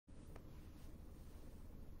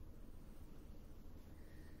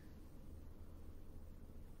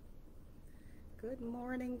Good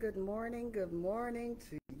morning, good morning, good morning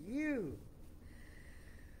to you.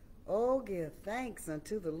 Oh, give thanks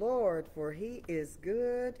unto the Lord, for he is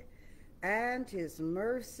good, and his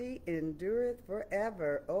mercy endureth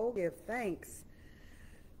forever. Oh, give thanks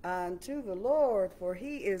unto the Lord, for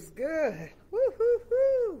he is good. Woo, hoo,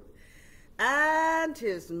 hoo. And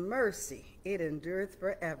his mercy, it endureth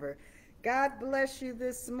forever. God bless you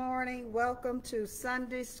this morning. Welcome to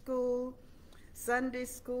Sunday School. Sunday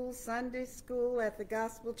School at the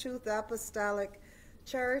Gospel Truth Apostolic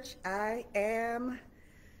Church. I am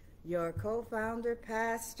your co-founder,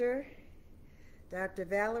 Pastor, Dr.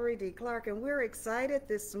 Valerie D. Clarke, and we're excited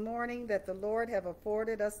this morning that the Lord have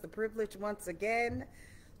afforded us the privilege once again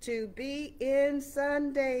to be in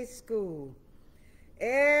Sunday School.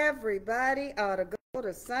 Everybody ought to go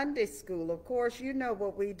to Sunday School. Of course, you know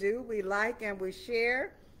what we do. We like and we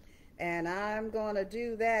share. And I'm going to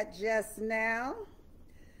do that just now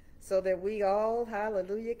so that we all,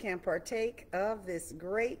 hallelujah, can partake of this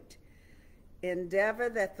great endeavor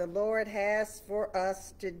that the Lord has for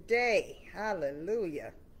us today.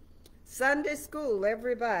 Hallelujah. Sunday School,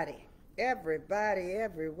 everybody. Everybody,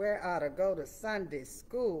 everywhere ought to go to Sunday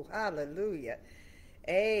School. Hallelujah.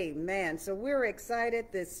 Amen. So we're excited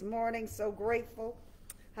this morning, so grateful,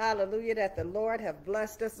 hallelujah, that the Lord have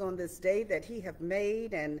blessed us on this day that he have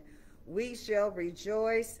made, and we shall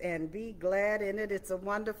rejoice and be glad in it. It's a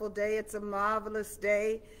wonderful day. It's a marvelous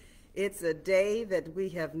day. It's a day that we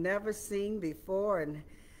have never seen before, and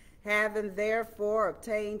having therefore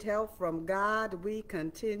obtained help from God, we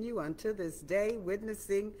continue unto this day,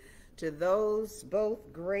 witnessing to those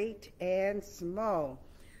both great and small.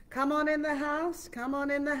 Come on in the house. Come on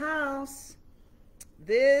in the house.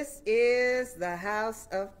 This is the house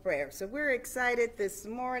of prayer. So we're excited this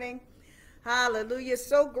morning. Hallelujah.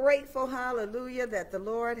 So grateful, hallelujah, that the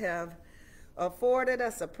Lord have afforded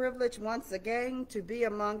us a privilege once again to be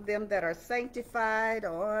among them that are sanctified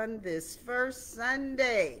on this first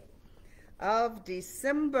Sunday of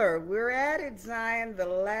December. We're at Zion, the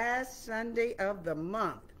last Sunday of the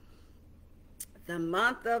month. The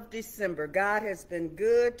month of December. God has been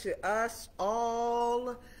good to us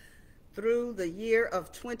all through the year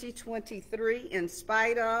of 2023, in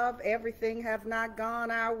spite of everything have not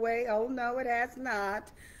gone our way. Oh, no, it has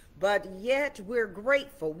not. But yet we're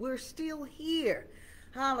grateful. We're still here.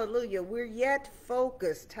 Hallelujah. We're yet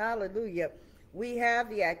focused. Hallelujah. We have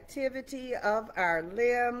the activity of our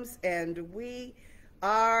limbs, and we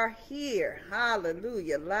are here.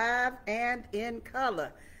 Hallelujah. Live and in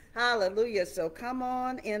color. Hallelujah. So come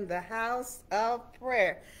on in the house of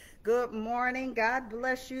prayer. Good morning. God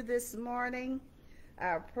bless you this morning.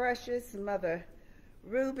 Our precious Mother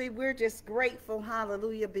Ruby, we're just grateful,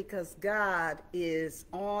 hallelujah, because God is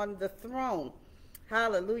on the throne.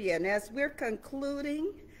 Hallelujah. And as we're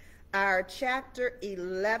concluding our chapter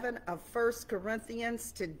 11 of 1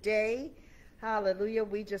 Corinthians today, hallelujah,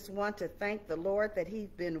 we just want to thank the Lord that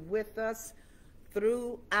he's been with us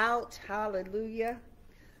throughout, hallelujah,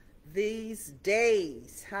 these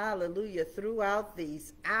days, hallelujah, throughout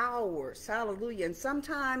these hours, hallelujah. And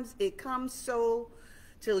sometimes it comes so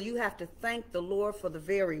till you have to thank the Lord for the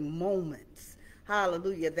very moments,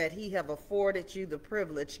 hallelujah, that he have afforded you the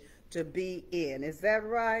privilege to be in. Is that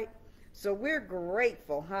right? So we're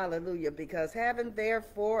grateful, hallelujah, because having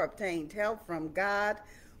therefore obtained help from God,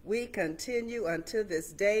 we continue unto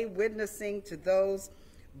this day, witnessing to those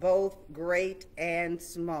both great and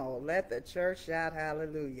small. Let the church shout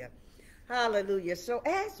hallelujah. Hallelujah. So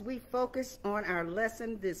as we focus on our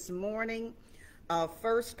lesson this morning of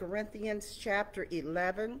 1 Corinthians chapter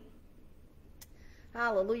 11,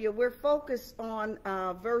 hallelujah, we're focused on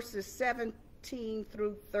verses 17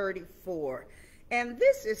 through 34. And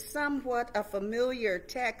this is somewhat a familiar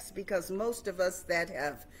text because most of us that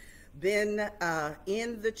have been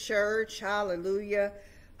in the church, hallelujah,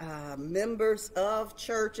 members of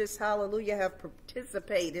churches, hallelujah, have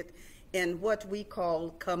participated in what we call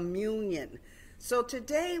communion. So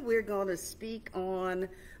today we're going to speak on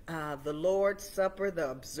the Lord's Supper, the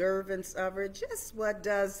observance of it. Just what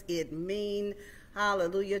does it mean,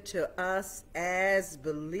 hallelujah, to us as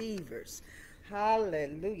believers?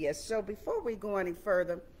 Hallelujah. So before we go any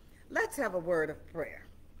further, let's have a word of prayer.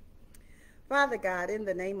 Father God, in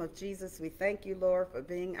the name of Jesus, we thank you, Lord, for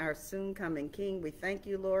being our soon-coming King. We thank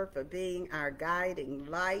you, Lord, for being our guiding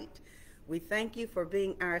light. We thank you for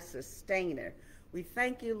being our sustainer. We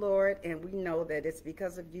thank you, Lord, and we know that it's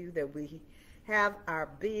because of you that we have our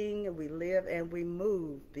being, and we live and we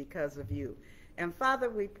move because of you. And Father,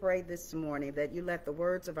 we pray this morning that you let the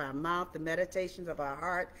words of our mouth, the meditations of our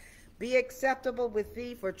heart be acceptable with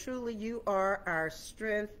thee, for truly you are our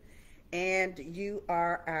strength and you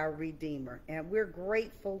are our Redeemer. And we're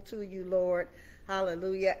grateful to you, Lord.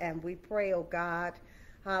 Hallelujah. And we pray, oh God,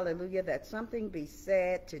 hallelujah, that something be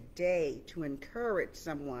said today to encourage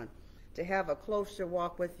someone to have a closer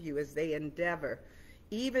walk with you as they endeavor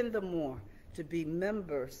even the more to be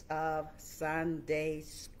members of Sunday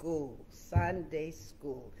school. Sunday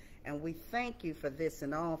school. And we thank you for this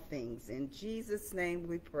in all things. In Jesus' name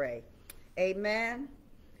we pray. Amen.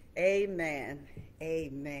 Amen.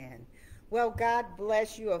 Amen. Well, God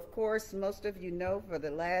bless you. Of course, most of you know for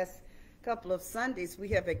the last couple of Sundays we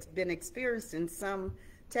have been experiencing some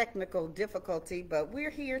technical difficulty, but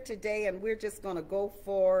we're here today and we're just going to go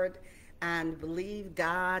forward and believe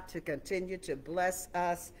God to continue to bless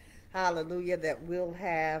us. Hallelujah, that we'll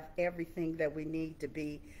have everything that we need to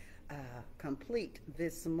be complete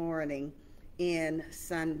this morning in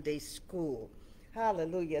Sunday school.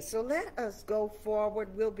 Hallelujah. So let us go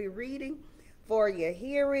forward. We'll be reading for your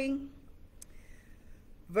hearing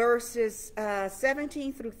verses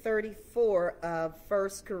 17 through 34 of 1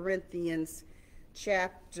 Corinthians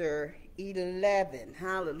chapter 11.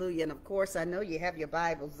 Hallelujah. And of course, I know you have your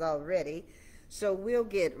Bibles already, so we'll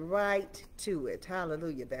get right to it.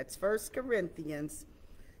 Hallelujah. That's 1 Corinthians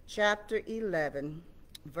chapter 11,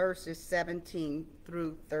 verses 17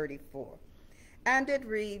 through 34. And it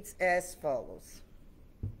reads as follows.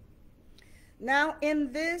 Now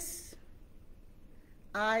in this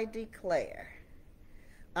I declare,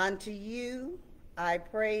 unto you I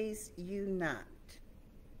praise you not,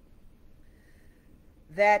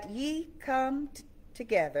 that ye come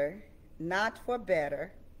together, not for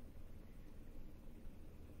better,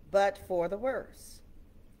 but for the worse.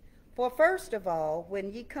 For first of all,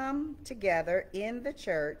 when ye come together in the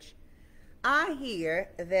church, I hear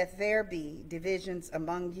that there be divisions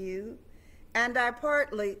among you, and I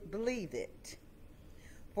partly believe it.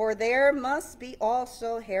 For there must be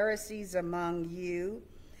also heresies among you,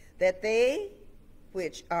 that they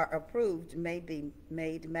which are approved may be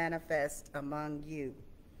made manifest among you.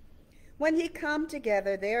 When ye come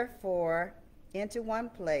together, therefore, into one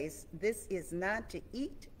place, this is not to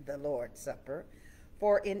eat the Lord's Supper,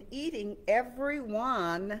 for in eating every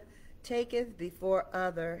one taketh before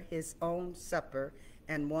other his own supper,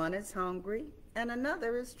 and one is hungry, and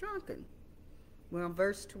another is drunken. Well,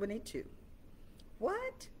 verse 22.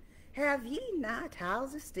 What? Have ye not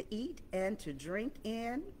houses to eat and to drink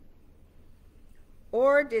in?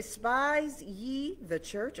 Or despise ye the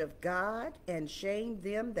church of God, and shame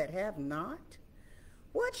them that have not?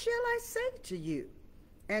 What shall I say to you?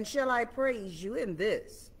 And shall I praise you in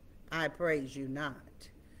this? I praise you not.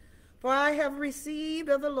 For I have received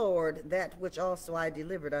of the Lord that which also I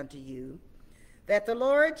delivered unto you, that the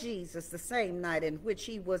Lord Jesus, the same night in which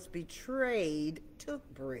he was betrayed, took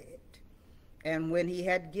bread. And when he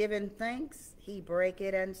had given thanks, he brake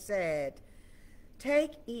it and said,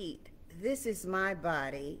 Take, eat, this is my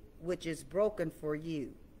body, which is broken for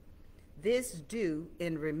you. This do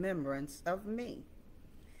in remembrance of me.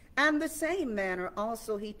 And the same manner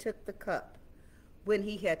also he took the cup, when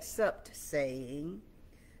he had supped, saying,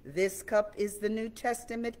 This cup is the New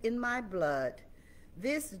Testament in my blood.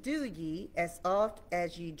 This do ye as oft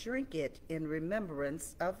as ye drink it in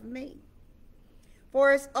remembrance of me.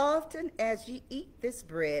 For as often as ye eat this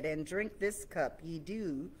bread and drink this cup, ye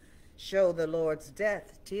do show the Lord's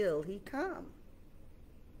death till he come.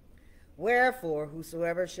 Wherefore,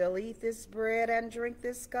 whosoever shall eat this bread and drink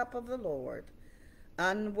this cup of the Lord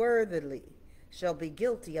unworthily shall be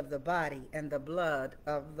guilty of the body and the blood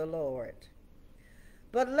of the Lord.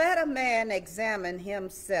 But let a man examine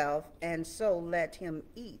himself, and so let him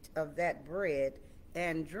eat of that bread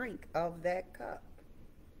and drink of that cup.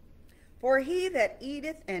 For he that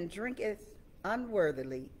eateth and drinketh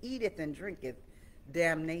unworthily eateth and drinketh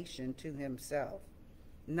damnation to himself,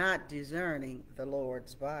 not discerning the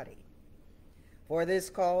Lord's body. For this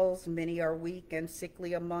cause many are weak and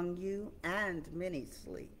sickly among you, and many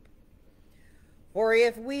sleep. For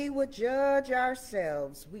if we would judge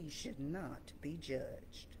ourselves, we should not be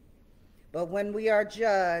judged. But when we are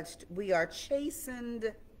judged, we are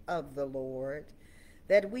chastened of the Lord,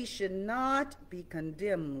 that we should not be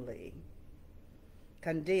condemned,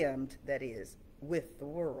 that is, with the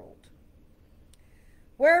world.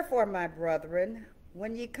 Wherefore, my brethren,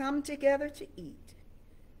 when ye come together to eat,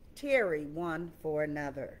 tarry one for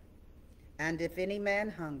another. And if any man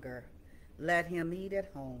hunger, let him eat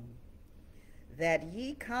at home, that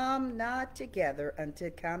ye come not together unto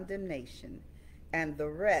condemnation, and the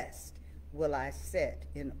rest will I set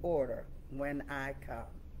in order when I come.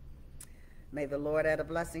 May the Lord add a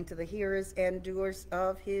blessing to the hearers and doers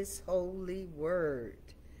of his holy word.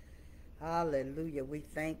 Hallelujah. We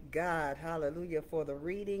thank God. Hallelujah for the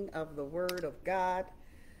reading of the word of God.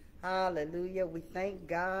 Hallelujah. We thank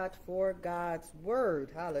God for God's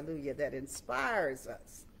word. Hallelujah. That inspires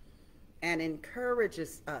us and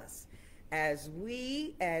encourages us as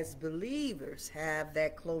we as believers have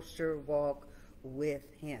that closer walk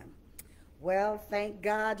with him. Well, thank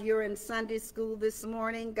God you're in Sunday school this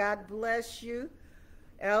morning. God bless you.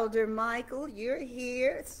 Elder Michael, you're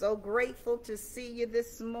here. So grateful to see you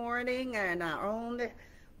this morning. And our own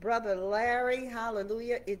brother Larry,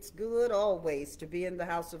 hallelujah. It's good always to be in the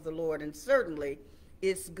house of the Lord. And certainly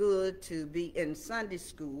it's good to be in Sunday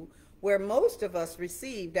school where most of us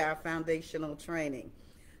received our foundational training.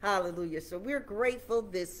 Hallelujah. So we're grateful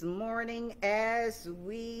this morning as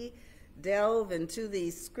we delve into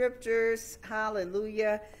these scriptures.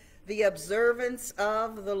 Hallelujah. The observance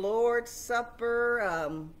of the Lord's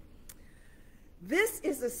Supper. This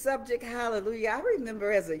is a subject, hallelujah. I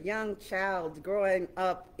remember as a young child growing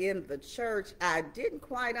up in the church, I didn't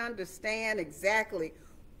quite understand exactly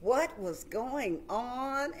what was going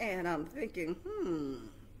on. And I'm thinking,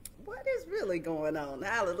 what is really going on?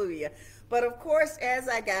 Hallelujah. But of course, as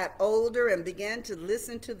I got older and began to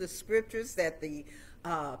listen to the scriptures that the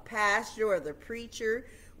pastor or the preacher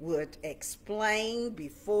would explain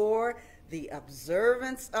before the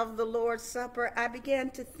observance of the Lord's Supper, I began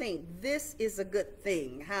to think this is a good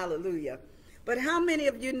thing. Hallelujah. But how many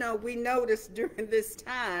of you know we noticed during this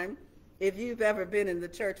time, if you've ever been in the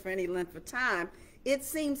church for any length of time, it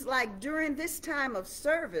seems like during this time of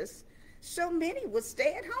service, so many would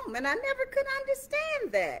stay at home. And I never could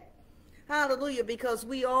understand that. Hallelujah. Because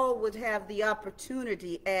we all would have the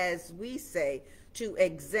opportunity, as we say, to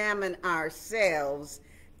examine ourselves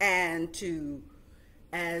and to,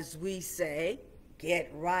 as we say, get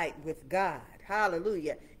right with God.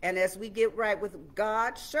 Hallelujah. And as we get right with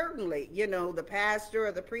God, certainly, you know, the pastor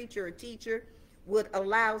or the preacher or teacher would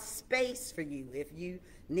allow space for you if you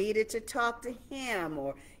needed to talk to him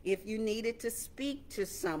or if you needed to speak to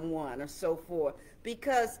someone or so forth,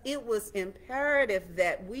 because it was imperative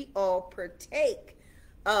that we all partake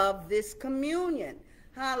of this communion.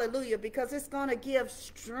 Hallelujah. Because it's going to give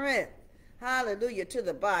strength, hallelujah, to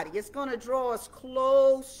the body. It's going to draw us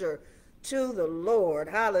closer to the Lord.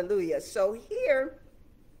 Hallelujah. So here,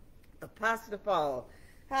 Apostle Paul,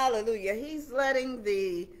 hallelujah, he's letting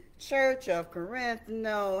the church of Corinth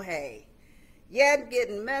know, hey, yet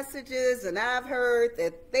getting messages, and I've heard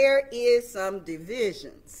that there is some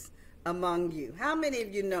divisions among you. How many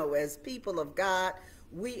of you know, as people of God,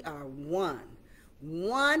 we are one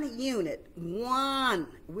unit, one.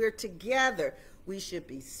 We're together. We should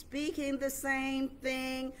be speaking the same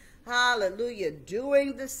thing. Hallelujah.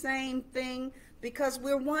 Doing the same thing, because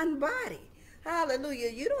we're one body.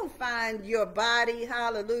 Hallelujah. You don't find your body,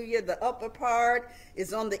 hallelujah, the upper part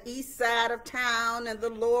is on the east side of town and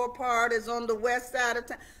the lower part is on the west side of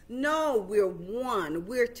town. No, we're one.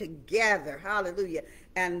 We're together. Hallelujah.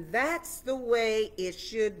 And that's the way it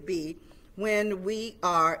should be when we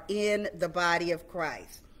are in the body of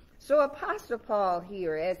Christ. So Apostle Paul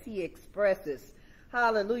here, as he expresses,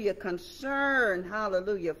 hallelujah, concern,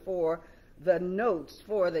 hallelujah, for the notes,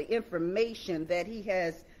 for the information that he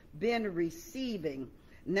has been receiving.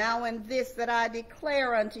 Now in this that I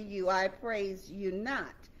declare unto you, I praise you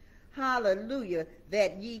not. Hallelujah,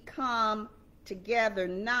 that ye come together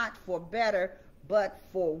not for better, but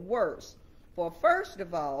for worse. For first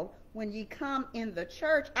of all, when ye come in the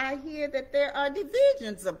church, I hear that there are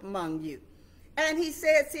divisions among you. And he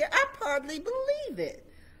says here, I partly believe it.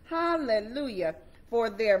 Hallelujah. For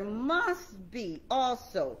there must be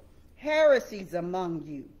also heresies among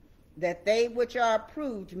you, that they which are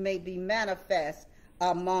approved may be manifest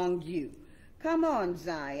among you. Come on,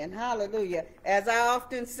 Zion. Hallelujah. As I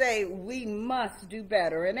often say, we must do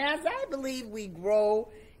better. And as I believe we grow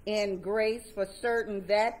in grace, for certain,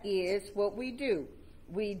 that is what we do.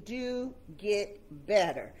 We do get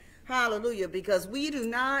better. Hallelujah. Because we do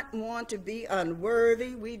not want to be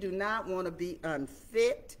unworthy. We do not want to be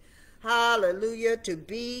unfit. Hallelujah. To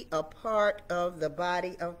be a part of the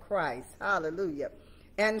body of Christ. Hallelujah.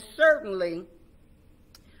 And certainly,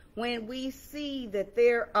 when we see that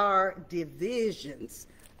there are divisions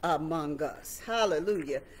among us,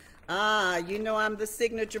 hallelujah. You know I'm the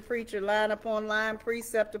signature preacher, line upon line,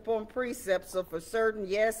 precept upon precept. So for certain,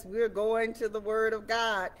 yes, we're going to the Word of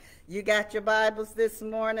God. You got your Bibles this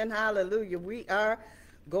morning, hallelujah. We are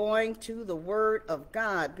going to the Word of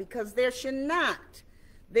God, because there should not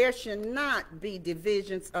be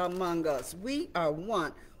divisions among us. We are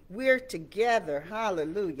one. We're together,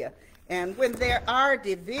 hallelujah. And when there are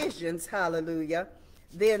divisions, hallelujah,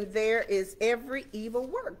 then there is every evil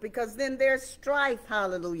work, because then there's strife,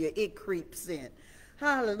 hallelujah, it creeps in.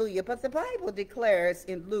 Hallelujah. But the Bible declares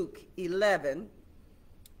in Luke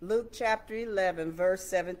chapter 11, verse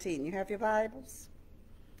 17. You have your Bibles?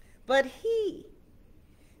 But he,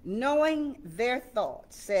 knowing their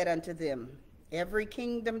thoughts, said unto them, every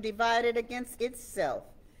kingdom divided against itself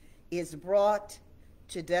is brought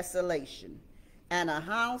to desolation, and a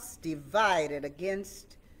house divided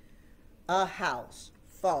against a house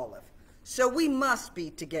falleth. So we must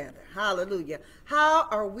be together. Hallelujah. How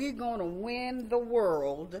are we going to win the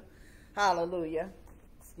world? Hallelujah.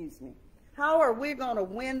 Excuse me. How are we going to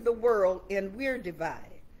win the world and we're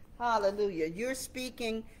divided? Hallelujah. You're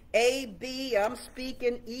speaking A, B, I'm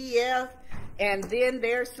speaking E, F, and then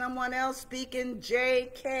there's someone else speaking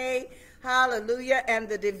J, K. Hallelujah. And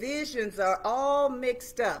the divisions are all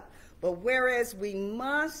mixed up. But whereas we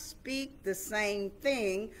must speak the same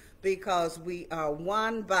thing, because we are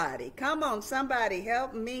one body. Come on, somebody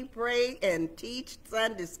help me pray and teach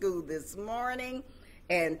Sunday school this morning,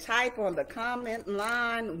 and type on the comment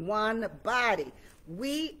line, one body.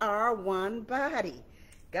 We are one body.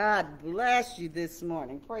 God bless you this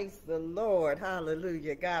morning. Praise the Lord.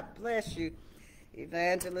 Hallelujah. God bless you,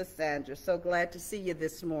 Evangelist Sandra. So glad to see you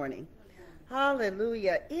this morning.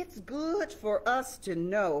 Hallelujah. It's good for us to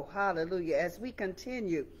know, hallelujah, as we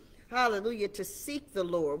continue, hallelujah, to seek the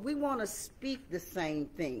Lord. We want to speak the same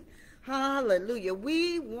thing. Hallelujah.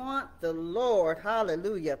 We want the Lord,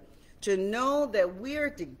 hallelujah, to know that we're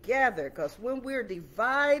together, because when we're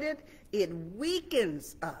divided, it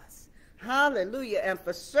weakens us. Hallelujah. And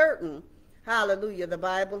for certain, hallelujah, the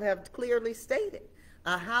Bible have clearly stated,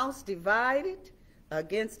 a house divided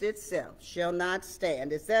against itself shall not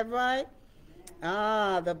stand. Is that right?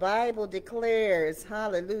 The Bible declares,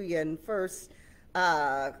 hallelujah, in 1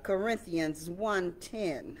 Corinthians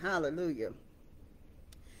 1:10, hallelujah,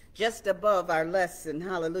 just above our lesson,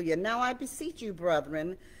 hallelujah. Now I beseech you,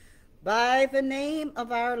 brethren, by the name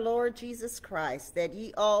of our Lord Jesus Christ, that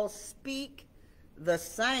ye all speak the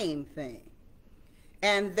same thing,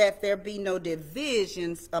 and that there be no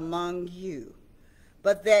divisions among you,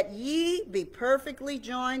 but that ye be perfectly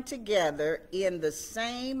joined together in the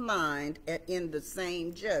same mind and in the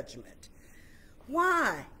same judgment.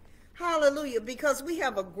 Why? Hallelujah, because we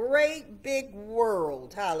have a great big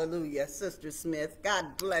world. Hallelujah, Sister Smith.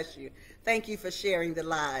 God bless you. Thank you for sharing the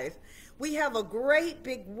live. We have a great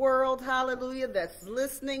big world, hallelujah, that's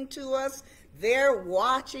listening to us. They're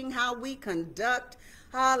watching how we conduct,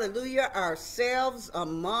 hallelujah, ourselves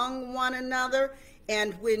among one another.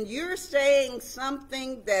 And when you're saying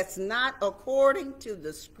something that's not according to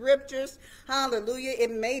the scriptures, hallelujah,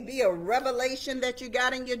 it may be a revelation that you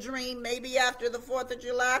got in your dream, maybe after the 4th of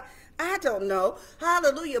July, I don't know,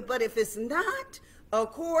 hallelujah, but if it's not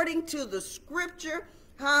according to the scripture,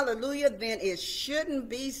 hallelujah, then it shouldn't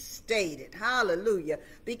be stated, hallelujah,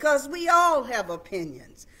 because we all have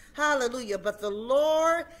opinions, hallelujah, but the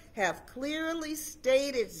Lord have clearly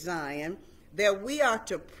stated, Zion, that we are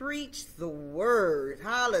to preach the word,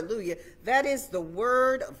 hallelujah. That is the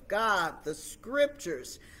word of God, the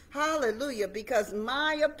scriptures, hallelujah, because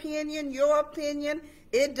my opinion, your opinion,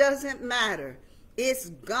 it doesn't matter. It's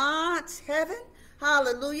God's heaven,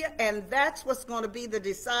 hallelujah, and that's what's going to be the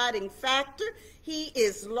deciding factor. He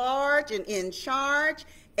is large and in charge,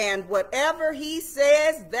 and whatever he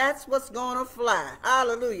says, that's what's going to fly,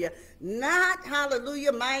 hallelujah. Not,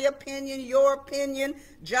 hallelujah, my opinion, your opinion,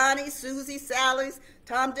 Johnny, Susie, Sally's,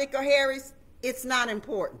 Tom, Dick, or Harry's. It's not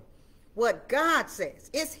important. What God says,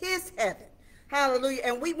 it's his heaven, hallelujah,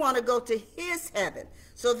 and we want to go to his heaven.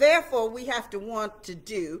 So therefore, we have to want to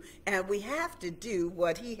do, and we have to do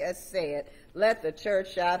what he has said. Let the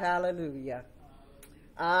church shout hallelujah.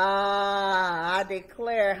 I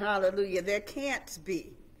declare, hallelujah, there can't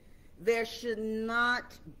be, there should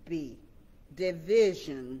not be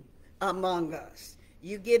division among us.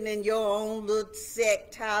 You getting in your own little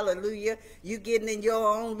sect, hallelujah. You getting in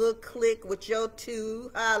your own little clique with your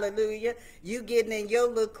 2, hallelujah. You getting in your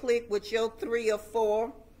little clique with your 3 or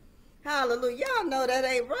 4. Hallelujah. Y'all know that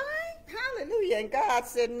ain't right. Hallelujah. And God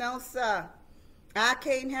said, no, sir. I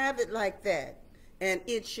can't have it like that. And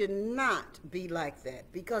it should not be like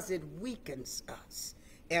that, because it weakens us.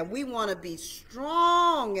 And we want to be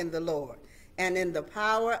strong in the Lord and in the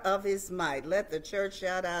power of his might. Let the church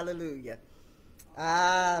shout hallelujah.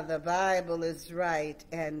 The Bible is right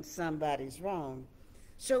and somebody's wrong.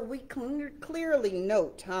 So we clearly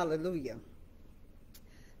note, hallelujah,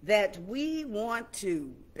 that we want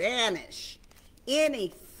to banish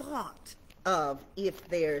any thought of if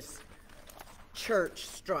there's church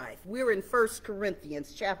strife. We're in 1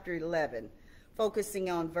 Corinthians chapter 11. focusing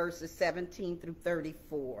on verses 17 through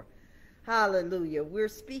 34. Hallelujah. We're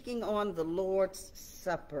speaking on the Lord's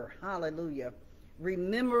Supper. Hallelujah.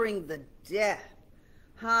 Remembering the death,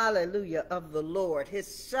 hallelujah, of the Lord, his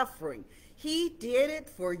suffering. He did it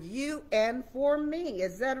for you and for me.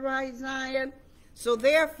 Is that right, Zion? So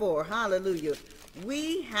therefore, hallelujah,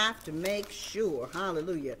 we have to make sure,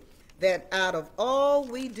 hallelujah, that out of all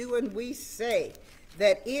we do and we say,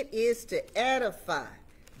 that it is to edify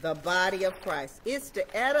the body of Christ. It's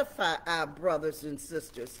to edify our brothers and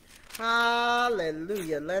sisters.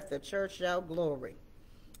 Hallelujah. Let the church shout glory.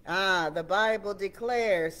 The Bible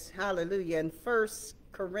declares, hallelujah, in 1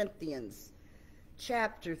 Corinthians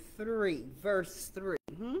chapter 3, verse 3.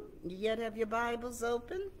 You yet have your Bibles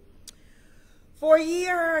open? For ye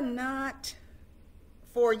are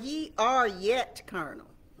yet carnal.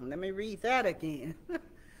 Let me read that again.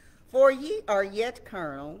 For ye are yet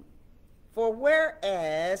carnal, for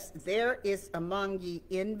whereas there is among ye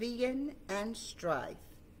envying and strife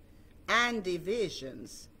and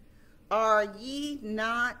divisions, are ye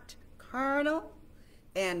not carnal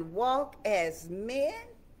and walk as men?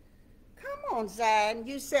 Come on, Zion.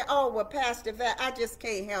 You say, oh, well, Pastor Val, I just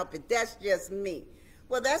can't help it. That's just me.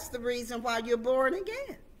 Well, that's the reason why you're born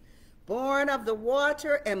again. Born of the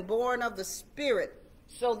water and born of the Spirit,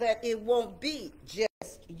 so that it won't be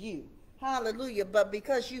just you. Hallelujah. But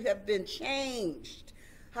because you have been changed,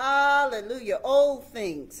 hallelujah, old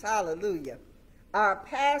things, hallelujah, are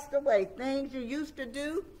passed away. Things you used to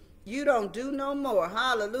do, you don't do no more.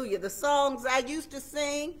 Hallelujah. The songs I used to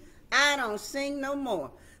sing, I don't sing no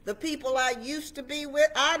more. The people I used to be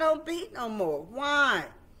with, I don't be no more. Why?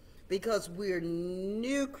 Because we're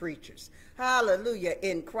new creatures. Hallelujah,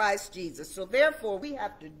 in Christ Jesus. So therefore, we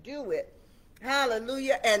have to do it,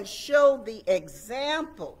 hallelujah, and show the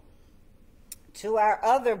example to our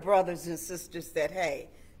other brothers and sisters that, hey,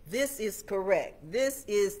 this is correct. This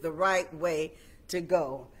is the right way to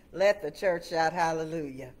go. Let the church shout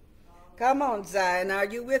hallelujah. Come on, Zion. Are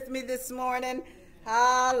you with me this morning?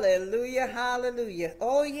 Hallelujah, hallelujah.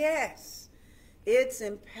 Oh, yes. It's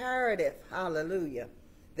imperative, hallelujah,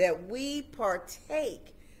 that we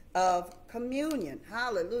partake of communion.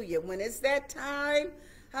 Hallelujah. When it's that time,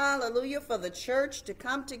 hallelujah, for the church to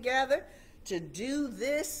come together to do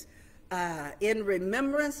this in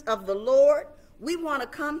remembrance of the Lord, we want to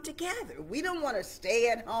come together. We don't want to stay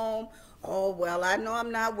at home. Oh, well, I know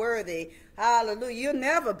I'm not worthy. Hallelujah. You'll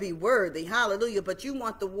never be worthy. Hallelujah. But you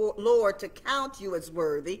want the Lord to count you as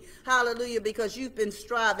worthy. Hallelujah. Because you've been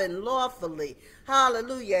striving lawfully.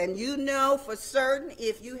 Hallelujah. And you know for certain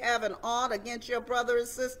if you have an ought against your brother or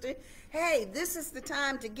sister, hey, this is the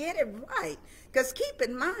time to get it right. Because keep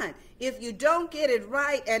in mind, if you don't get it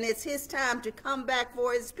right and it's his time to come back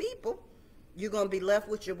for his people, you're going to be left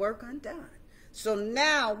with your work undone. So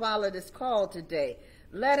now, while it is called today,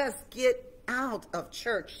 let us get out of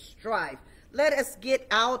church strife. Let us get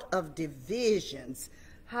out of divisions.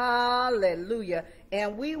 Hallelujah.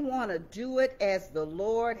 And we want to do it as the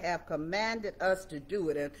Lord have commanded us to do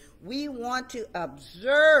it. And we want to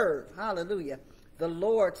observe, hallelujah, the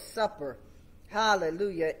Lord's Supper,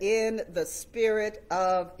 hallelujah, in the spirit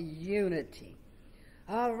of unity.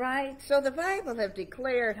 All right. So the Bible have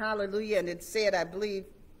declared, hallelujah, and it said, I believe,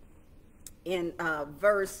 in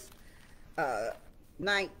verse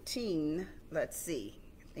 19, let's see,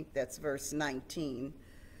 I think that's verse 19,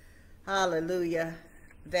 hallelujah,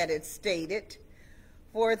 that it stated,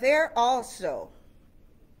 for there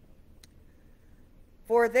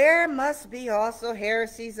must be also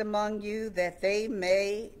heresies among you, that they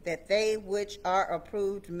which are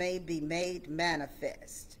approved may be made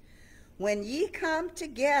manifest. When ye come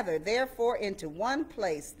together, therefore, into one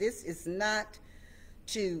place, this is not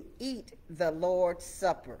to eat the Lord's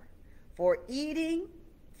Supper. For in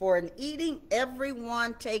eating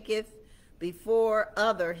everyone taketh before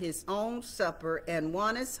other his own supper, and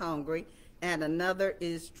one is hungry, and another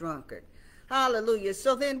is drunkard. Hallelujah.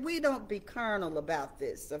 So then we don't be carnal about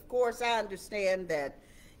this. Of course, I understand that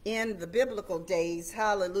in the biblical days,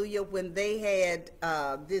 hallelujah, when they had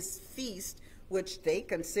this feast, which they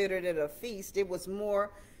considered it a feast, it was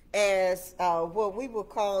more as what we would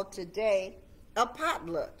call today a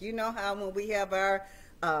potluck. You know how when we have our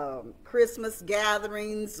Christmas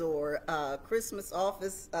gatherings or Christmas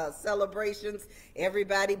office celebrations,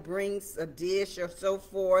 everybody brings a dish or so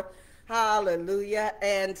forth. Hallelujah.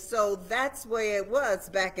 And so that's where it was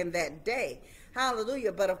back in that day.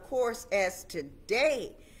 Hallelujah. But of course, as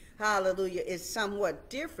today, hallelujah, is somewhat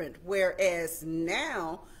different. Whereas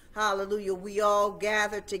now, hallelujah, we all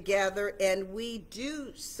gather together and we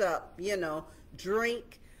do sup,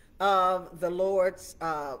 drink of the Lord's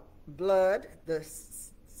blood, the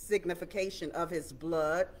signification of his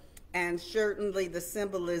blood, and certainly the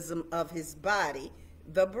symbolism of his body,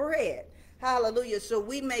 the bread. Hallelujah. So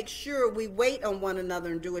we make sure we wait on one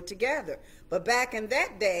another and do it together. But back in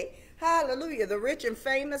that day, hallelujah, the rich and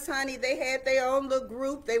famous, honey, they had their own little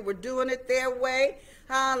group. They were doing it their way.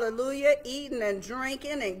 Hallelujah, eating and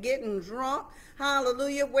drinking and getting drunk.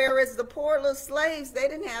 Hallelujah. Whereas the poor little slaves, they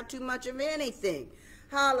didn't have too much of anything.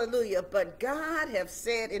 Hallelujah. But God have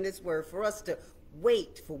said in his word for us to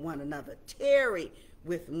wait for one another, tarry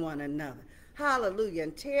with one another. Hallelujah.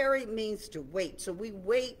 And tarry means to wait. So we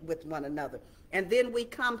wait with one another. And then we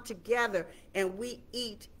come together and we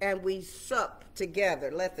eat and we sup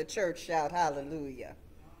together. Let the church shout hallelujah.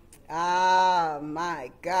 Ah,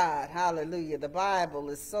 my God. Hallelujah. The Bible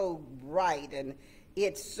is so right and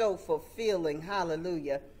it's so fulfilling.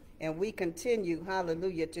 Hallelujah. And we continue,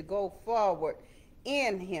 hallelujah, to go forward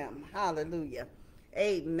in him. Hallelujah.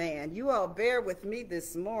 Amen. You all bear with me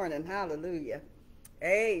this morning. Hallelujah.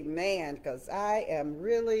 Amen. Because I am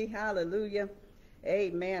really, hallelujah.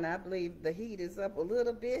 Amen. I believe the heat is up a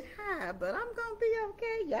little bit high, but I'm going to be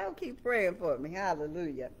okay. Y'all keep praying for me.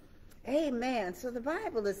 Hallelujah. Amen. So the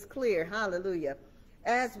Bible is clear. Hallelujah.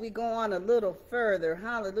 As we go on a little further,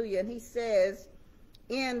 hallelujah. And he says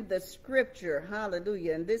in the scripture,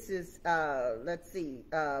 hallelujah. And this is,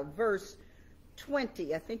 verse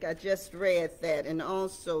 20. I think I just read that. And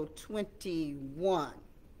also 21.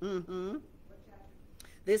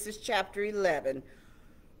 This is chapter 11.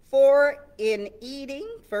 For in eating,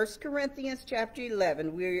 1 Corinthians chapter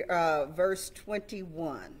 11, verse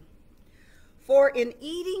 21. For in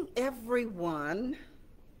eating everyone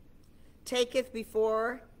taketh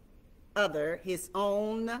before other his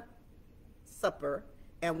own supper,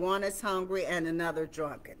 and one is hungry and another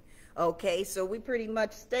drunken. Okay, so we pretty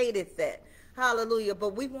much stated that. Hallelujah.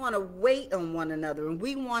 But we want to wait on one another, and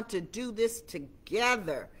we want to do this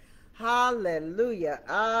together. Hallelujah.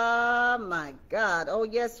 Ah, my God. Oh,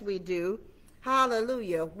 yes, we do.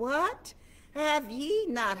 Hallelujah. What? Have ye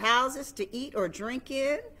not houses to eat or drink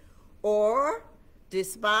in? Or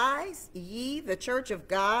despise ye the church of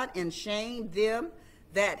God and shame them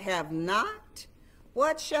that have not?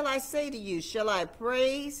 What shall I say to you? Shall I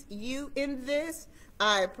praise you in this?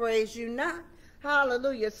 I praise you not.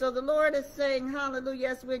 Hallelujah. So the Lord is saying, hallelujah,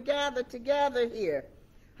 as we're gathered together here.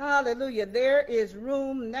 Hallelujah. There is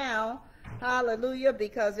room now. Hallelujah.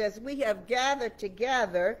 Because as we have gathered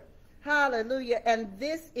together, hallelujah, and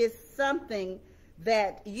this is something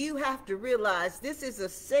that you have to realize, this is a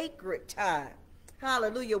sacred time.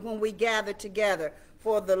 Hallelujah. When we gather together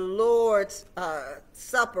for the Lord's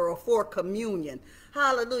supper or for communion.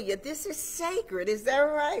 Hallelujah. This is sacred. Is that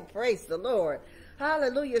right? Praise the Lord.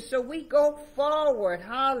 Hallelujah. So we go forward.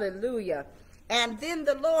 Hallelujah. And then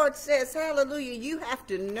the Lord says, hallelujah, you have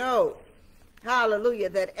to know, hallelujah,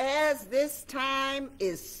 that as this time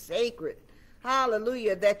is sacred,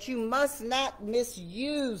 hallelujah, that you must not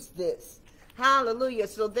misuse this. Hallelujah.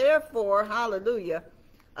 So therefore, hallelujah,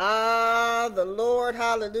 the Lord,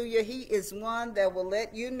 hallelujah, he is one that will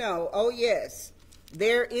let you know, oh yes,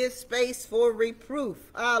 there is space for reproof.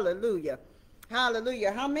 Hallelujah.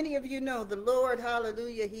 Hallelujah. How many of you know the Lord,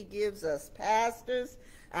 hallelujah, he gives us pastors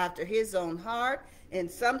after his own heart. And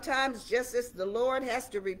sometimes just as the Lord has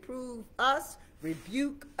to reprove us,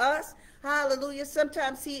 rebuke us, hallelujah,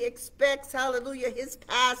 sometimes he expects, hallelujah, his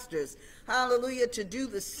pastors, hallelujah, to do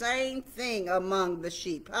the same thing among the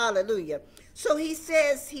sheep. Hallelujah. So he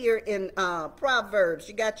says here in Proverbs,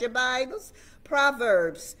 you got your Bibles?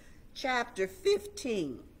 Proverbs chapter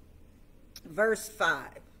 15, verse 5.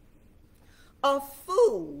 A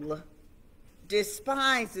fool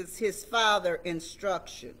despises his father's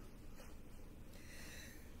instruction.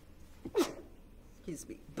 Excuse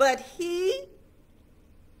me. But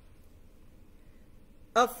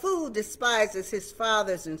a fool despises his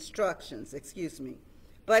father's instructions,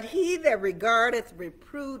 but he that regardeth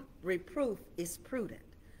reproof is prudent.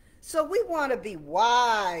 So we want to be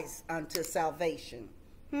wise unto salvation.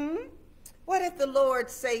 What did the Lord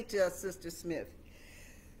say to us, Sister Smith?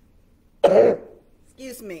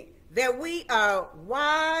 Excuse me. That we are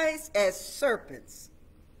wise as serpents,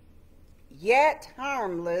 yet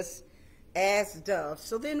harmless as doves.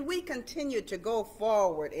 So then we continue to go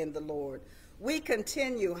forward in the Lord. We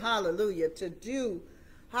continue, hallelujah, to do,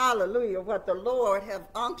 hallelujah, what the Lord have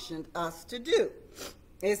unctioned us to do.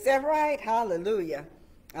 Is that right? Hallelujah.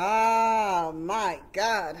 Ah, my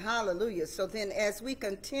God, hallelujah. So then as we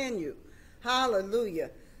continue,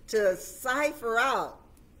 hallelujah, to cipher out,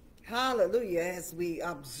 hallelujah, as we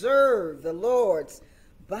observe the Lord's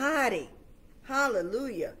body,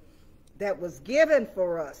 hallelujah, that was given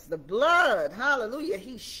for us, the blood, hallelujah,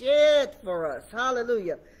 he shed for us,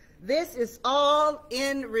 hallelujah, This is all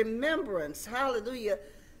in remembrance, hallelujah,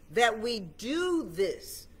 that we do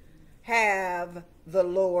this, have the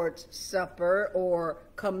Lord's Supper, or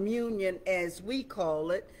communion as we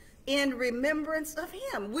call it, in remembrance of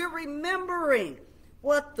him. We're remembering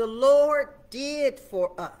what the Lord did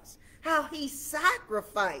for us, how he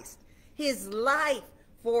sacrificed his life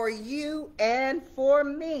for you and for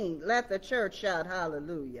me. Let the church shout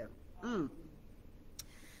hallelujah.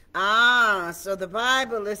 So the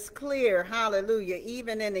Bible is clear, hallelujah,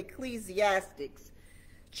 even in Ecclesiastes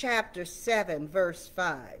chapter 7, verse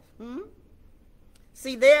 5.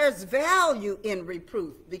 See, there's value in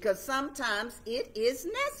reproof because sometimes it is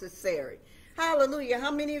necessary. Hallelujah.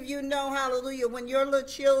 How many of you know, hallelujah, when your little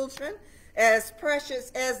children, as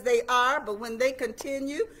precious as they are, but when they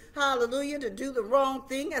continue, hallelujah, to do the wrong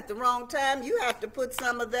thing at the wrong time, you have to put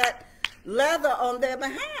some of that leather on their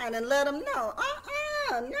behind and let them know,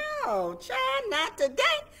 no, child, not today.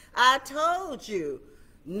 I told you.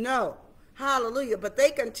 No. Hallelujah. But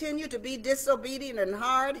they continue to be disobedient and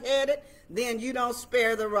hard-headed, then you don't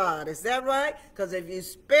spare the rod. Is that right? Because if you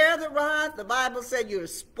spare the rod, the Bible said you'll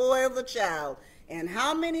spoil the child. And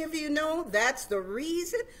how many of you know that's the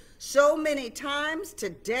reason so many times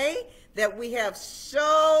today that we have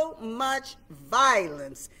so much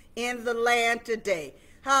violence in the land today?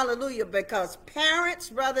 Hallelujah. Because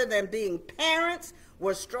parents, rather than being parents,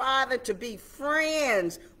 were striving to be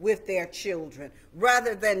friends with their children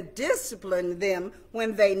rather than discipline them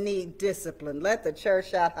when they need discipline. Let the church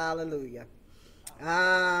shout hallelujah.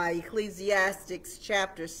 Ecclesiastes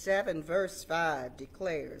chapter 7 verse 5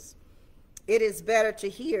 declares, "It is better to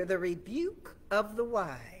hear the rebuke of the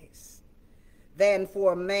wise than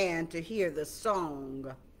for a man to hear the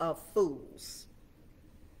song of fools."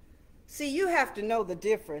 See, you have to know the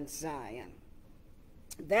difference, Zion.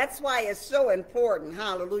 That's why it's so important,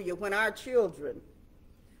 hallelujah, when our children,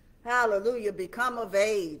 hallelujah, become of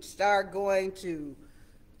age, start going to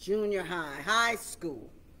junior high, high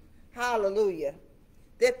school, hallelujah,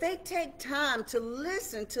 that they take time to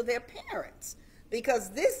listen to their parents,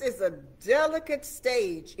 because this is a delicate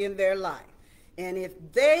stage in their life. And if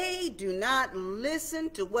they do not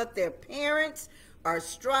listen to what their parents are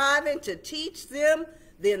striving to teach them,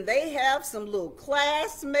 then they have some little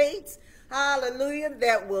classmates, hallelujah,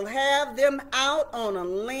 that will have them out on a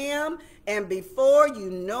limb, and before you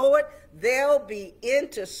know it, they'll be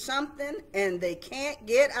into something and they can't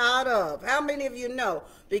get out of. How many of you know?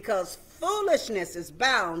 Because foolishness is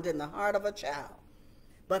bound in the heart of a child.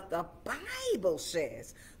 But the Bible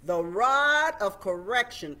says the rod of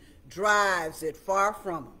correction drives it far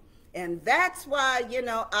from them. And that's why,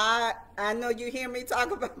 I know you hear me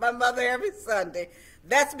talk about my mother every Sunday.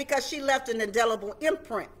 That's because she left an indelible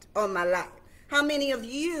imprint on my life. How many of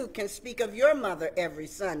you can speak of your mother every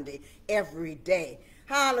Sunday, every day?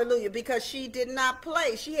 Hallelujah, because she did not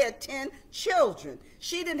play. She had 10 children.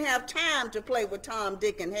 She didn't have time to play with Tom,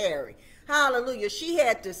 Dick, and Harry. Hallelujah, she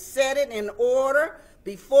had to set it in order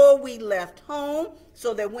before we left home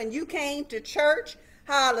so that when you came to church,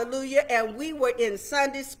 hallelujah, and we were in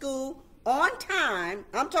Sunday school on time,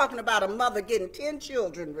 I'm talking about a mother getting 10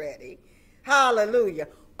 children ready, hallelujah,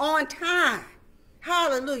 on time,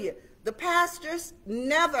 hallelujah. The pastors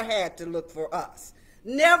never had to look for us,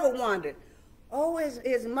 never wondered, oh,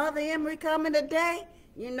 is Mother Emery coming today?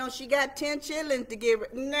 She got 10 children to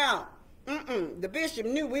give. No, the bishop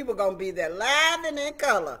knew we were going to be there live and in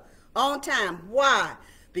color, on time. Why?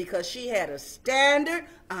 Because she had a standard.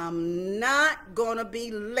 I'm not going to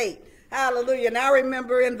be late. Hallelujah. And I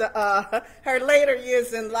remember in her later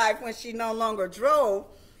years in life when she no longer drove,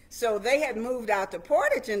 so they had moved out to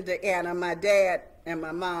Portage, Indiana, my dad and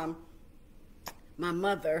my mom. My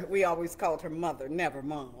mother, we always called her mother, never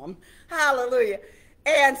mom. Hallelujah.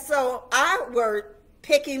 And so I were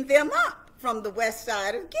picking them up from the west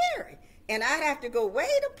side of Gary. And I'd have to go way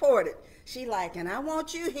to Portage. She like, and I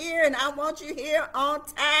want you here, and I want you here on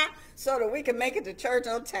time so that we can make it to church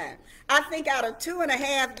on time. I think out of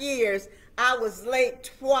 2.5 years, I was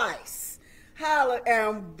late twice. Hallelujah.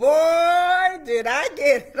 And boy, did I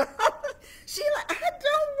get it. She like, I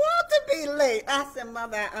don't want to be late. I said,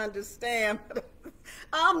 Mother, I understand.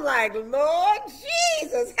 I'm like, Lord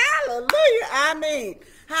Jesus, hallelujah. I mean,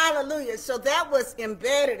 hallelujah. So that was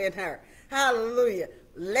embedded in her. Hallelujah.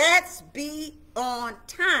 Let's be on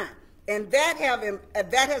time. And that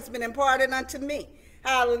has been imparted unto me.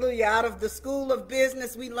 Hallelujah. Out of the school of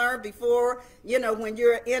business, we learned before, when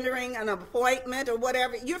you're entering an appointment or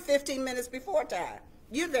whatever, you're 15 minutes before time.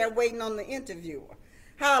 You're there waiting on the interviewer.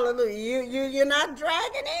 Hallelujah. You're not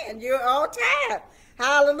dragging in. You're on time.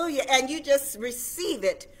 Hallelujah. And you just receive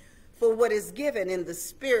it for what is given in the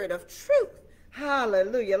spirit of truth.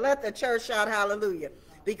 Hallelujah. Let the church shout hallelujah.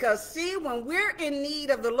 Because see, when we're in need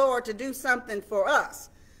of the Lord to do something for us,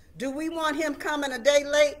 do we want him coming a day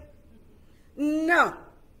late? No.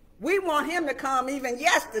 We want him to come even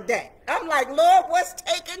yesterday. I'm like, Lord, what's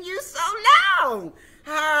taking you so long?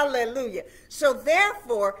 Hallelujah. So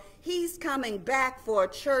therefore, he's coming back for a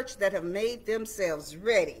church that have made themselves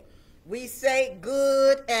ready. We say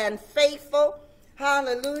good and faithful.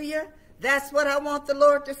 Hallelujah. That's what I want the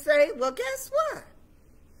Lord to say. Well, guess what?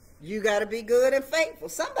 You got to be good and faithful.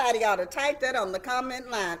 Somebody ought to type that on the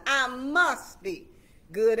comment line. I must be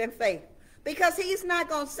good and faithful. Because he's not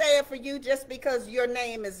going to say it for you just because your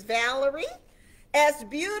name is Valerie. As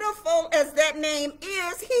beautiful as that name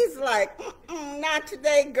is, he's like, not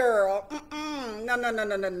today, girl.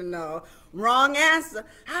 No. Wrong answer.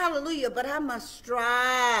 Hallelujah. But I must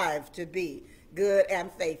strive to be good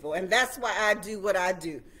and faithful. And that's why I do what I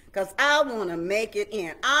do. Because I want to make it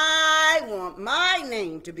in. I want my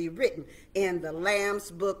name to be written in the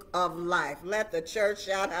Lamb's Book of Life. Let the church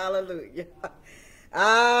shout hallelujah.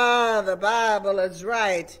 The Bible is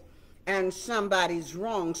right and somebody's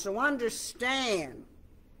wrong. So understand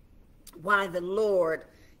why the Lord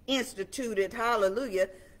instituted, hallelujah,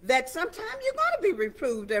 that sometimes you're going to be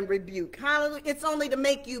reproved and rebuked. Hallelujah. It's only to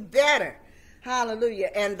make you better.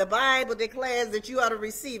 Hallelujah. And the Bible declares that you ought to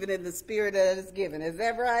receive it in the spirit that is given. Is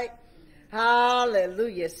that right?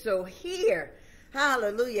 Hallelujah. So here,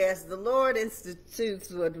 hallelujah, as the Lord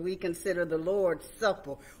institutes what we consider the Lord's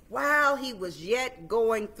Supper, while he was yet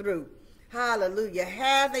going through, hallelujah,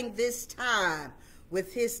 having this time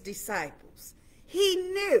with his disciples, he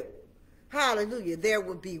knew, hallelujah, there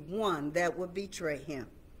would be one that would betray him.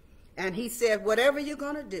 And he said, whatever you're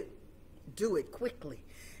going to do, do it quickly.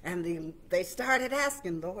 And they started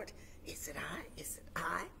asking, Lord, is it I? Is it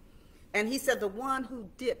I? And he said, the one who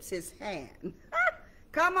dips his hand.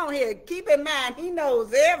 Come on here. Keep in mind, he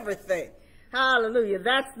knows everything. Hallelujah.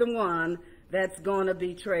 That's the one that's going to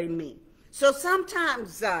betray me. So sometimes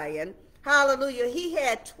Zion, hallelujah, he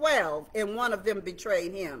had 12 and one of them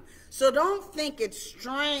betrayed him. So don't think it's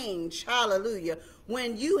strange, hallelujah,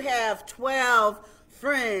 when you have 12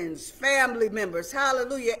 friends, family members,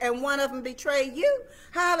 hallelujah, and one of them betray you.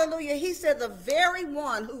 Hallelujah. He said the very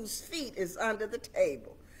one whose feet is under the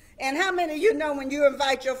table. And how many of you know when you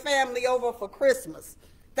invite your family over for Christmas,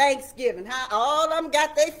 Thanksgiving, how all of them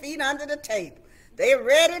got their feet under the table. They're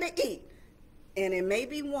ready to eat. And it may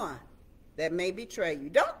be one that may betray you.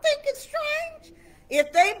 Don't think it's strange.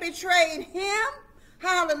 If they betrayed him,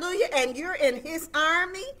 hallelujah, and you're in his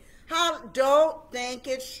army, don't think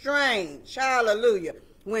it's strange, hallelujah,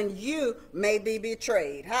 when you may be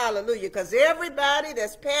betrayed, hallelujah, because everybody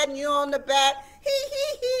that's patting you on the back,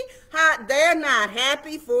 they're not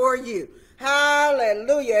happy for you,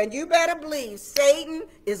 hallelujah, and you better believe Satan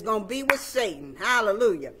is going to be with Satan,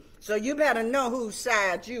 hallelujah, so you better know whose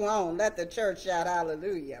side you on. Let the church shout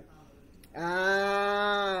hallelujah.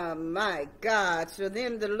 My God. So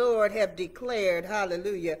then the Lord have declared,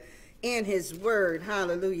 hallelujah, in his word,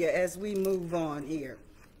 hallelujah, as we move on here.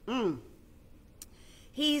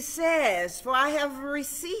 He says, for I have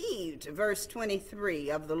received, verse 23,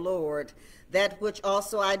 of the Lord, that which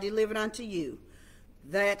also I delivered unto you,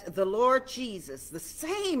 that the Lord Jesus, the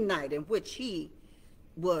same night in which he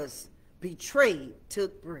was betrayed,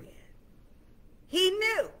 took bread. He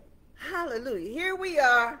knew, hallelujah, here we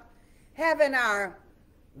are having our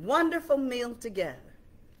wonderful meal together,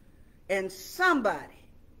 and somebody,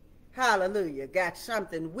 hallelujah, got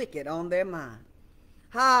something wicked on their mind.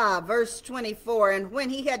 Verse 24, and when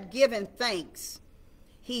he had given thanks,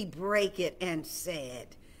 he brake it and said,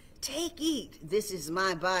 take, eat, this is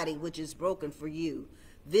my body which is broken for you.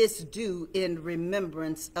 This do in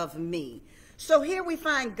remembrance of me. So here we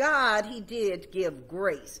find God, he did give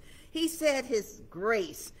grace. He said his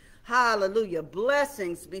grace, hallelujah,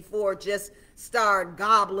 blessings before just start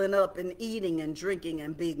gobbling up and eating and drinking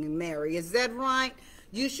and being merry. Is that right?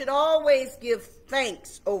 You should always give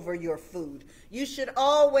thanks over your food. You should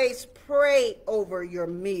always pray over your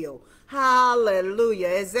meal. Hallelujah.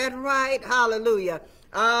 Is that right? Hallelujah.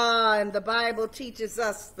 And the Bible teaches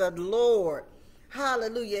us the Lord.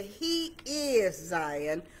 Hallelujah. He is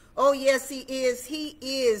Zion. Oh, yes, he is. He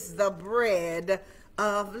is the bread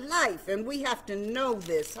of life. And we have to know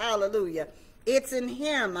this. Hallelujah. It's in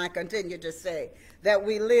him, I continue to say, that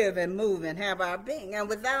we live and move and have our being. And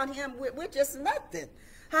without him, we're just nothing.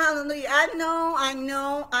 Hallelujah. I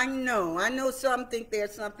know some think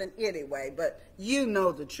there's something anyway, but you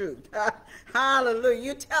know the truth. Hallelujah.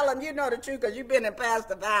 You tell them you know the truth because you've been in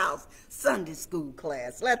Pastor Val's Sunday school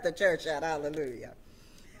class. Let the church shout hallelujah.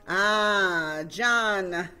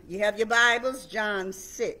 John, you have your Bibles? John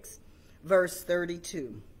 6, verse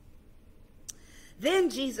 32. Then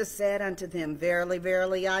Jesus said unto them, Verily,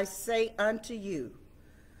 verily, I say unto you,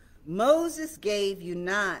 Moses gave you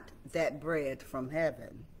not that bread from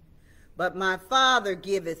heaven, but my Father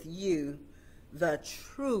giveth you the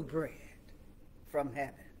true bread from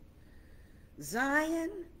heaven.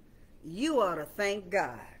 Zion, you ought to thank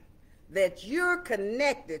God that you're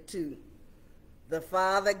connected to the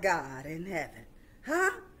Father God in heaven.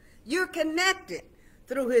 Huh? You're connected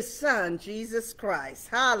through his Son, Jesus Christ.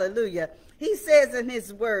 Hallelujah. He says in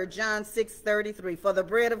his word, John 6:33, For the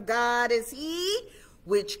bread of God is he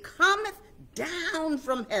which cometh down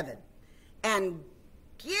from heaven and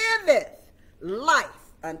giveth life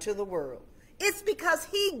unto the world. It's because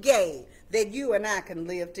he gave that you and I can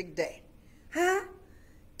live today. Huh?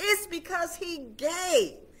 It's because he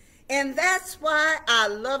gave. And that's why I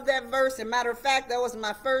love that verse. As a matter of fact, that was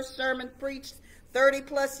my first sermon preached 30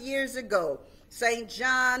 plus years ago. St.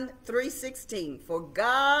 John 3:16. For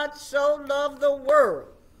God so loved the world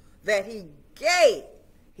that he gave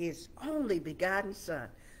his only begotten Son,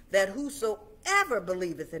 that whosoever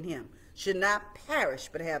believeth in him should not perish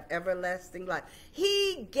but have everlasting life.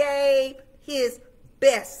 He gave his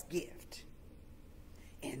best gift.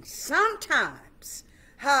 And sometimes,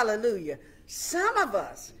 hallelujah, some of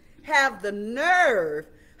us have the nerve,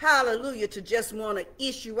 hallelujah, to just want to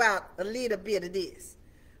issue out a little bit of this.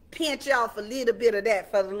 Pinch off a little bit of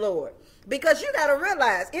that for the Lord. Because you got to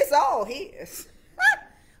realize it's all his.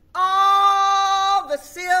 All the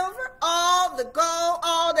silver, all the gold,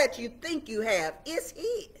 all that you think you have is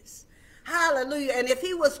his. Hallelujah. And if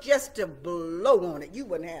he was just to blow on it, you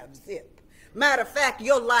wouldn't have zip. Matter of fact,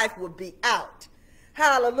 your life would be out.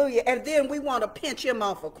 Hallelujah. And then we want to pinch him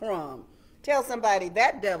off a crumb. Tell somebody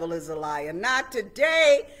that devil is a liar. Not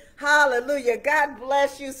today. Hallelujah. God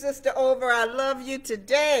bless you, Sister Over. I love you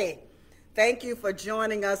today. Thank you for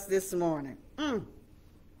joining us this morning.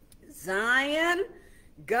 Zion,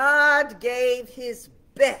 God gave his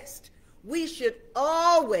best. We should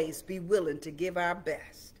always be willing to give our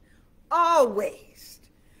best. Always.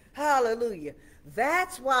 Hallelujah.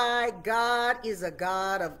 That's why God is a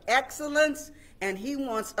God of excellence, and he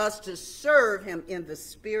wants us to serve him in the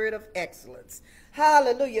spirit of excellence.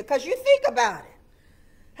 Hallelujah. Because you think about it.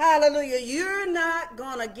 Hallelujah. You're not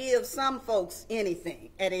going to give some folks anything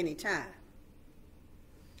at any time.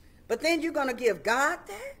 But then you're going to give God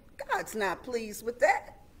that? God's not pleased with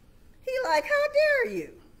that. He like, how dare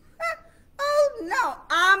you? Oh, no,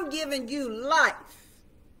 I'm giving you life.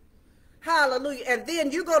 Hallelujah. And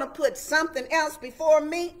then you're going to put something else before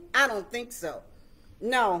me? I don't think so.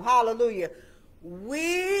 No, hallelujah.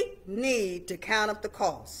 We need to count up the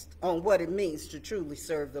cost on what it means to truly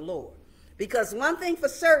serve the Lord. Because one thing for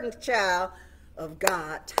certain, child of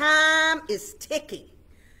God, time is ticking.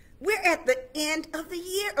 We're at the end of the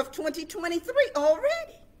year of 2023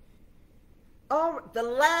 already. The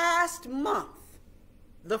last month,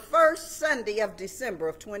 the first Sunday of December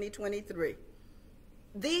of 2023.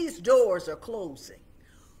 These doors are closing.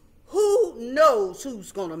 Who knows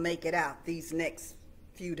who's going to make it out these next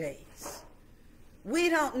few days? We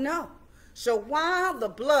don't know. So while the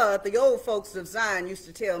blood, the old folks of Zion used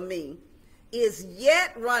to tell me, is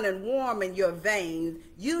yet running warm in your veins,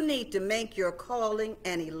 you need to make your calling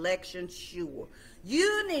and election sure.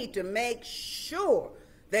 You need to make sure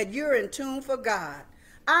that you're in tune for God.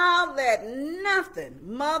 I'll let nothing,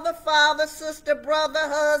 mother, father, sister, brother,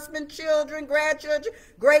 husband, children, grandchildren,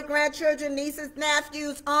 great-grandchildren, nieces,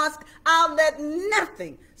 nephews, aunts, I'll let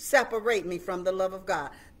nothing separate me from the love of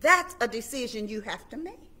God. That's a decision you have to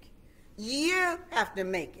make. You have to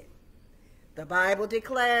make it. The Bible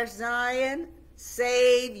declares, Zion,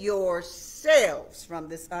 save yourselves from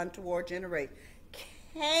this untoward generation.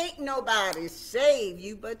 Can't nobody save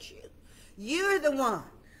you but you. You're the one.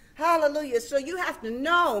 Hallelujah. So you have to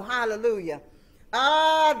know, hallelujah,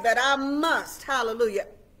 that I must, hallelujah,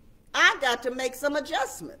 I got to make some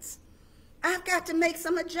adjustments. I've got to make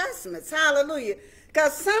some adjustments, hallelujah.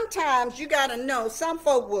 Because sometimes you got to know some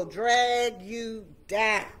folk will drag you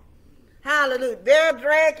down. Hallelujah. They'll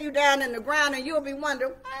drag you down in the ground and you'll be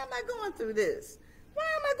wondering, why am I going through this? Why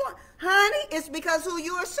am I going? Honey, it's because who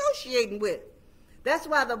you're associating with. That's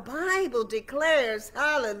why the Bible declares,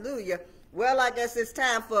 hallelujah, well, I guess it's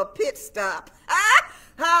time for a pit stop.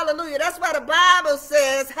 Hallelujah. That's why the Bible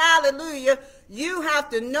says, hallelujah, you have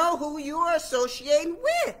to know who you're associating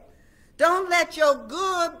with. Don't let your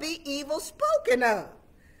good be evil spoken of.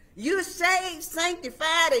 You're saved,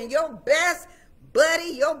 sanctified, and your best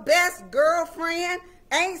buddy, your best girlfriend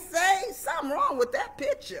ain't saved. Something wrong with that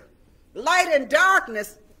picture. Light and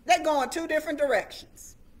darkness, they go in two different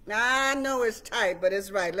directions. Now, I know it's tight, but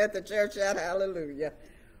it's right. Let the church out, hallelujah.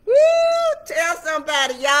 Woo! Tell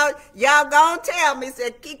somebody, y'all gonna tell me.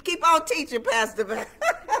 Said, keep on teaching, Pastor.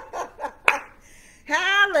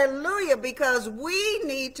 Hallelujah, because we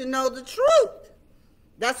need to know the truth.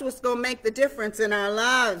 That's what's gonna make the difference in our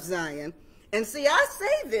lives, Zion. And see, I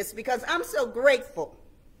say this because I'm so grateful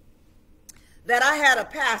that I had a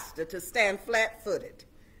pastor to stand flat-footed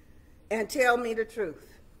and tell me the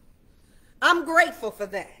truth. I'm grateful for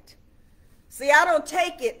that. See, I don't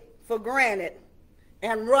take it for granted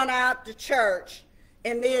and run out to church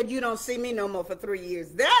and then you don't see me no more for 3 years.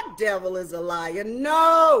 That devil is a liar.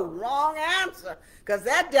 No, wrong answer. Because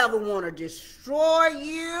that devil want to destroy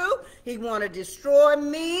you. He want to destroy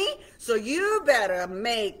me. So you better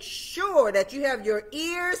make sure that you have your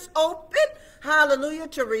ears open, hallelujah,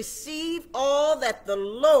 to receive all that the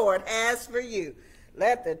Lord has for you.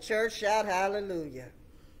 Let the church shout hallelujah.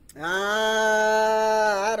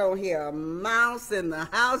 I don't hear a mouse in the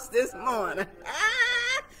house this morning.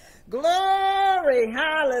 Glory,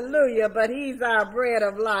 hallelujah, but he's our bread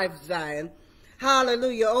of life, Zion.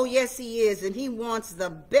 Hallelujah. Oh, yes, he is, and he wants the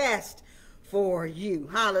best for you.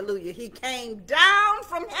 Hallelujah. He came down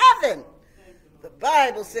from heaven. The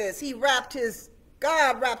Bible says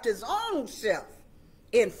God wrapped his own self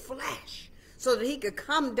in flesh so that he could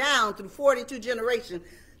come down through 42 generations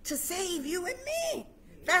to save you and me.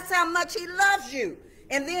 That's how much he loves you.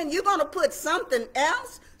 And then you're going to put someone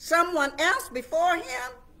else before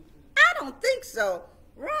him? I don't think so.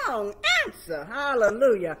 Wrong answer.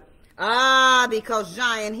 Hallelujah. Because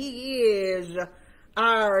Zion, he is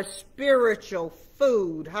our spiritual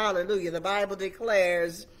food. Hallelujah. The Bible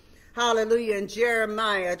declares, hallelujah, in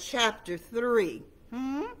Jeremiah chapter 3.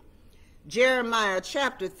 Jeremiah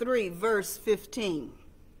chapter 3, verse 15.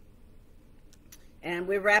 And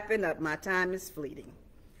we're wrapping up. My time is fleeting.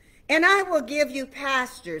 And I will give you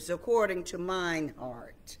pastors according to mine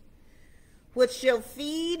heart, which shall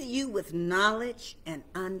feed you with knowledge and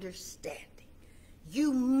understanding.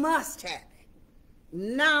 You must have it.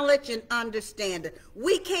 Knowledge and understanding.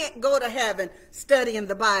 We can't go to heaven studying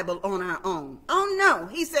the Bible on our own. Oh, no.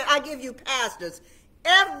 He said, I give you pastors.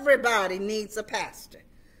 Everybody needs a pastor.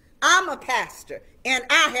 I'm a pastor, and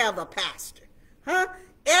I have a pastor.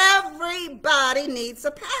 Everybody needs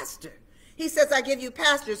a pastor. He says, I give you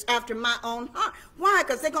pastors after my own heart. Why?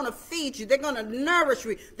 Because they're going to feed you. They're going to nourish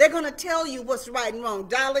you. They're going to tell you what's right and wrong.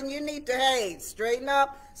 Darling, you need to, straighten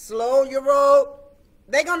up, slow your roll.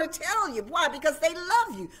 They're going to tell you. Why? Because they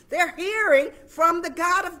love you. They're hearing from the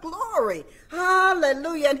God of glory.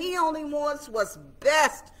 Hallelujah. And he only wants what's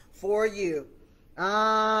best for you.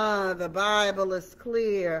 The Bible is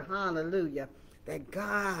clear. Hallelujah. That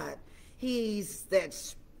God, he's that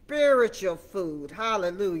spiritual food.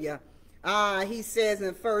 Hallelujah. He says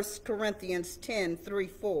in 1 Corinthians 10, 3,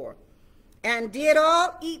 4, and did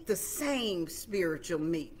all eat the same spiritual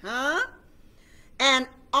meat, and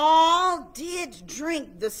all did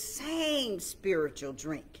drink the same spiritual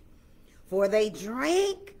drink, for they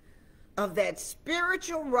drank of that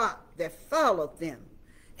spiritual rock that followed them,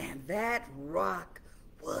 and that rock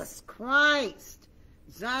was Christ.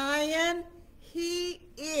 Zion, he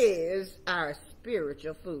is our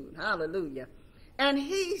spiritual food. Hallelujah. And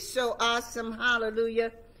he's so awesome,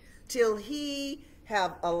 hallelujah, till he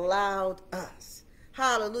have allowed us,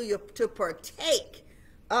 hallelujah, to partake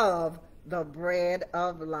of the bread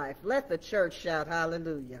of life. Let the church shout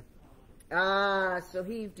hallelujah. So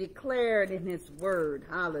he declared in his word,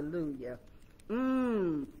 hallelujah.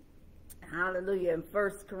 Hallelujah. In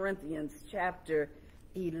 1 Corinthians chapter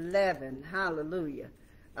 11, hallelujah.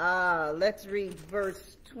 Let's read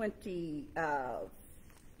verse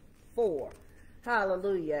 24.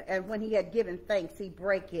 Hallelujah. And when he had given thanks, he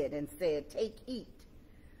brake it and said, take, eat.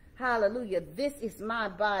 Hallelujah. This is my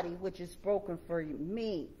body, which is broken for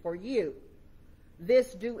you.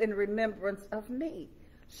 This do in remembrance of me.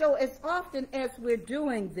 So as often as we're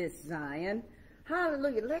doing this, Zion,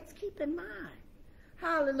 hallelujah, let's keep in mind,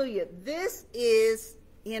 hallelujah, this is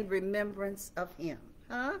in remembrance of him.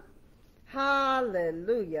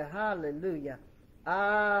 Hallelujah, hallelujah.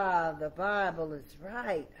 The Bible is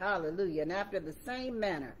right. Hallelujah. And after the same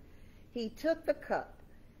manner, he took the cup,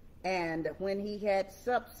 and when he had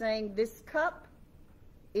supped, saying, this cup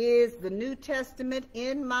is the New Testament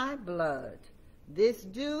in my blood. This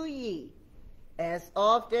do ye, as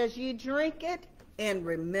oft as ye drink it, in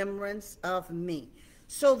remembrance of me.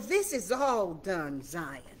 So this is all done,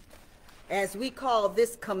 Zion. As we call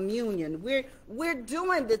this communion, we're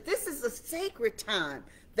doing that. This is a sacred time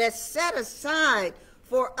that's set aside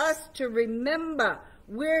for us to remember.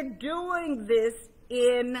 We're doing this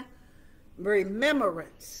in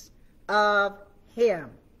remembrance of him.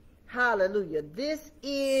 Hallelujah. This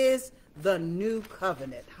is the new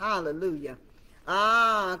covenant. Hallelujah.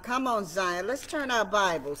 Ah, come on, Zion. Let's turn our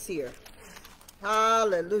Bibles here.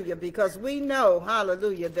 Hallelujah. Because we know,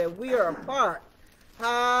 hallelujah, that we are a part,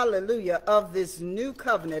 hallelujah, of this new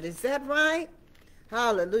covenant. Is that right?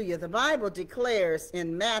 Hallelujah. The Bible declares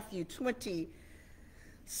in Matthew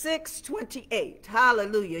 26:28.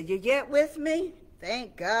 Hallelujah. You get with me?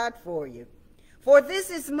 Thank God for you. For this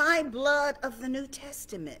is my blood of the New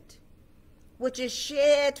Testament, which is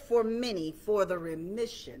shed for many for the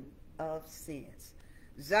remission of sins.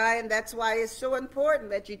 Zion, that's why it's so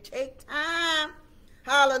important that you take time,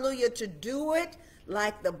 hallelujah, to do it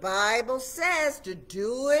like the Bible says to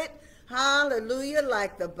do it. Hallelujah,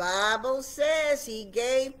 like the Bible says. He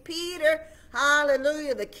gave Peter,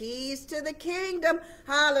 hallelujah, the keys to the kingdom.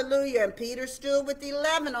 Hallelujah. And Peter stood with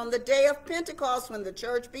 11 on the day of Pentecost when the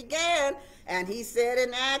church began. And he said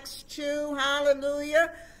in Acts 2,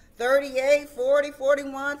 hallelujah, 38, 40,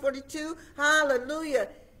 41, 42, hallelujah.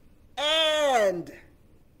 And,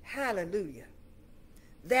 hallelujah,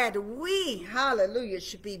 that we, hallelujah,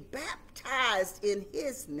 should be baptized in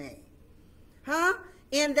his name.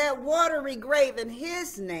 In that watery grave in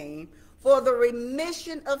his name for the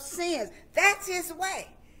remission of sins. That's his way.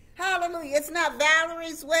 Hallelujah. It's not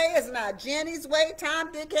Valerie's way. It's not Jenny's way.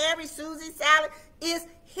 Tom, Dick, Harry, Susie, Sally. It's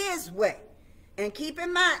his way. And keep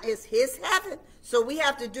in mind, it's his heaven. So we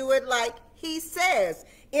have to do it like he says.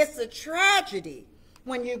 It's a tragedy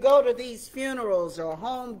when you go to these funerals or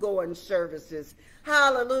homegoing services.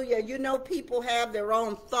 Hallelujah. You know, people have their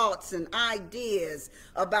own thoughts and ideas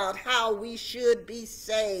about how we should be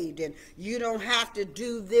saved. And you don't have to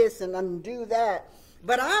do this and undo that.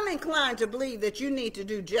 But I'm inclined to believe that you need to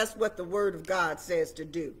do just what the Word of God says to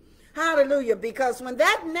do. Hallelujah. Because when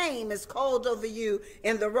that name is called over you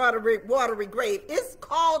in the watery grave, it's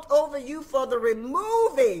called over you for the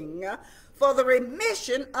remission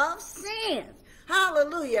of sins.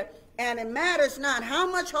 Hallelujah. And it matters not how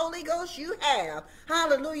much Holy Ghost you have.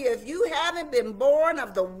 Hallelujah. If you haven't been born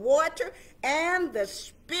of the water and the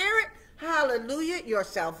Spirit, hallelujah, your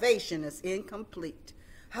salvation is incomplete.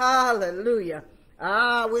 Hallelujah.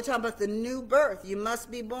 We're talking about the new birth. You must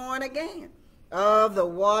be born again of the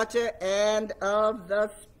water and of the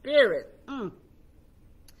Spirit.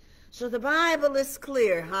 So the Bible is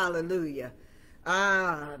clear, hallelujah,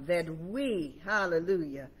 that we,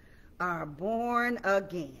 hallelujah, are born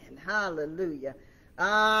again. Hallelujah.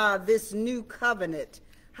 This new covenant,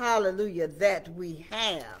 hallelujah, that we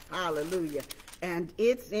have. Hallelujah. And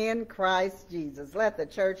it's in Christ Jesus. Let the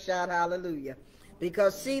church shout hallelujah.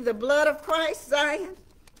 Because see, the blood of Christ, Zion,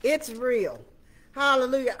 it's real.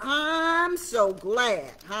 Hallelujah. I'm so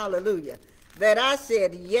glad, hallelujah, that I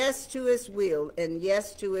said yes to his will and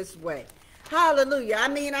yes to his way. Hallelujah. I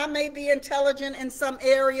mean, I may be intelligent in some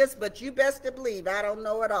areas, but you best to believe I don't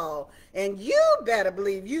know it all. And you better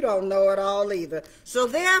believe you don't know it all either. So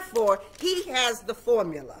therefore, he has the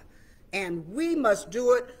formula. And we must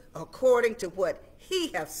do it according to what he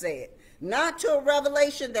has said. Not to a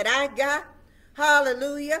revelation that I got.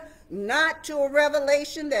 Hallelujah. Not to a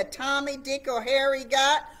revelation that Tommy, Dick, or Harry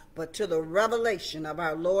got, but to the revelation of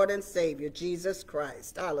our Lord and Savior, Jesus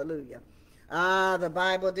Christ. Hallelujah. The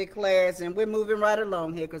Bible declares, and we're moving right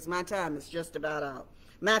along here because my time is just about out.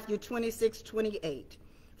 Matthew 26:28.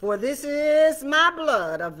 For this is my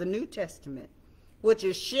blood of the New Testament, which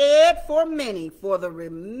is shed for many for the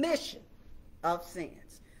remission of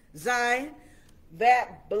sins. Zion,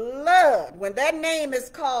 that blood, when that name is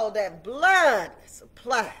called, that blood is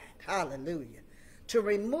applied, hallelujah, to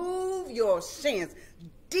remove your sins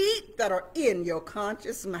deep that are in your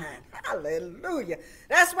conscious mind. Hallelujah.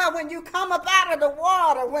 That's why when you come up out of the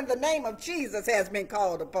water, when the name of Jesus has been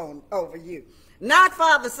called upon over you, not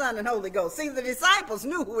Father, Son, and Holy Ghost. See, the disciples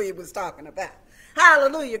knew who he was talking about.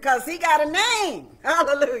 Hallelujah, because he got a name.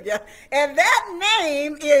 Hallelujah. And that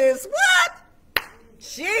name is what?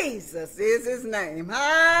 Jesus is his name.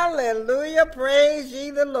 Hallelujah. Praise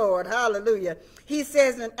ye the Lord. Hallelujah. He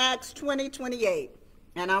says in Acts 20:28,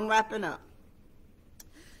 and I'm wrapping up.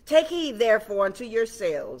 Take heed, therefore, unto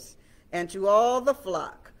yourselves and to all the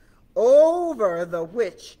flock, over the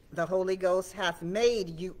which the Holy Ghost hath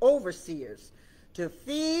made you overseers, to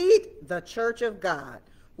feed the church of God,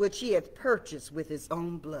 which he hath purchased with his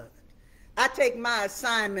own blood. I take my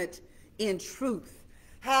assignment in truth.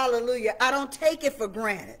 Hallelujah. I don't take it for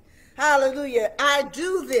granted. Hallelujah. I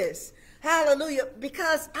do this. Hallelujah.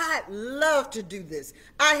 Because I love to do this.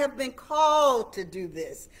 I have been called to do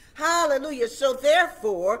this. Hallelujah. So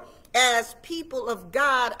therefore, as people of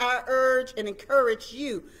God, I urge and encourage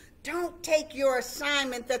you, don't take your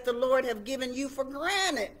assignment that the Lord have given you for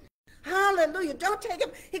granted. Hallelujah. Don't take him,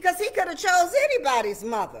 because he could have chose anybody's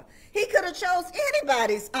mother. He could have chose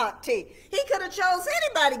anybody's auntie. He could have chose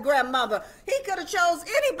anybody's grandmother. He could have chose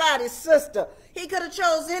anybody's sister. He could have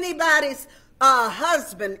chose anybody's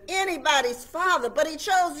husband, anybody's father, but he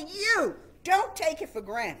chose you. Don't take it for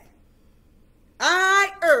granted.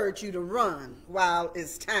 I urge you to run while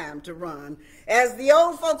it's time to run. As the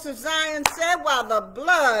old folks of Zion said, while the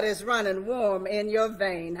blood is running warm in your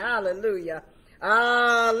vein. Hallelujah.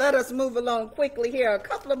 Let us move along quickly here. A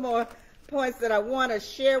couple of more points that I want to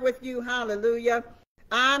share with you. Hallelujah.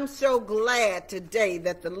 I'm so glad today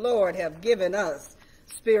that the Lord have given us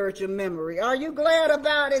spiritual memory. Are you glad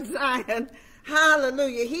about it, Zion?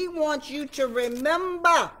 Hallelujah. He wants you to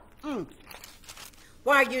remember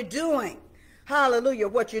while you're doing, hallelujah,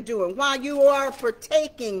 what you're doing, while you are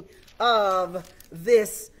partaking of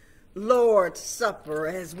this Lord's Supper,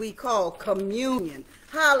 as we call communion.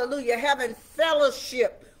 Hallelujah, having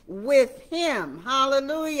fellowship with him.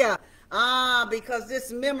 Hallelujah. Because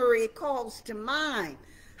this memory calls to mind.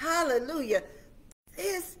 Hallelujah.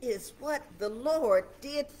 This is what the Lord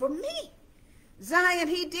did for me. Zion,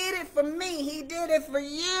 he did it for me. He did it for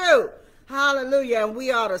you. Hallelujah. And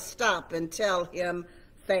we ought to stop and tell him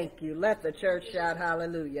thank you. Let the church shout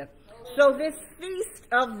hallelujah. So this feast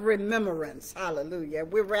of remembrance, hallelujah,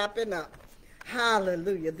 we're wrapping up.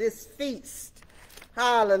 Hallelujah. This feast,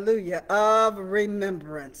 hallelujah, of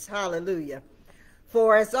remembrance. Hallelujah.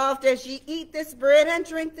 For as oft as ye eat this bread and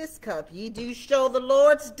drink this cup, ye do show the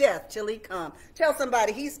Lord's death till he come. Tell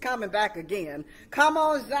somebody he's coming back again. Come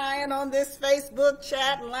on, Zion, on this Facebook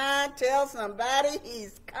chat line. Tell somebody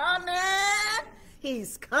he's coming.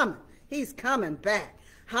 He's coming. He's coming back.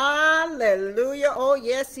 Hallelujah. Oh,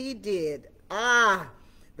 yes, he did.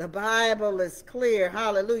 The Bible is clear.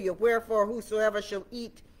 Hallelujah. Wherefore, whosoever shall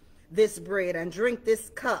eat this bread and drink this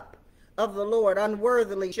cup of the Lord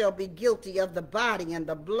unworthily shall be guilty of the body and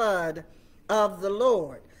the blood of the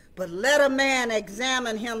Lord. But let a man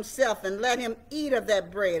examine himself, and let him eat of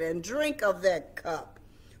that bread and drink of that cup.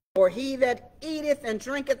 For he that eateth and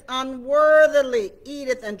drinketh unworthily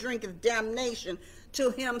eateth and drinketh damnation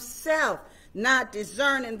to himself, not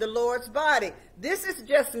discerning the Lord's body. This is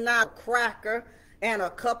just not a cracker and a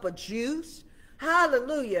cup of juice.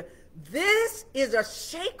 Hallelujah. This is a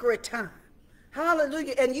sacred time.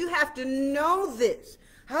 Hallelujah. And you have to know this.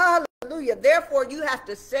 Hallelujah. Therefore, you have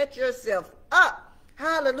to set yourself up.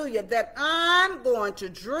 Hallelujah. That I'm going to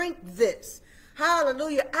drink this.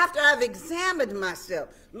 Hallelujah. After I've examined myself.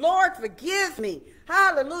 Lord, forgive me.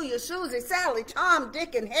 Hallelujah. Susie, Sally, Tom,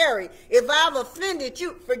 Dick, and Harry. If I've offended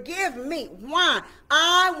you, forgive me. Why?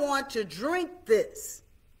 I want to drink this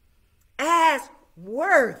as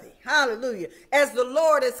worthy. Hallelujah. As the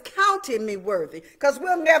Lord is counting me worthy, because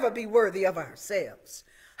we'll never be worthy of ourselves.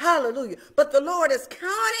 Hallelujah. But the Lord is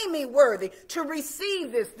counting me worthy to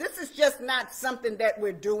receive this. This is just not something that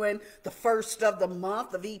we're doing the first of the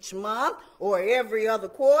month of each month or every other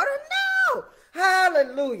quarter. No.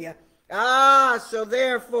 Hallelujah. So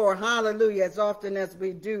therefore, hallelujah, as often as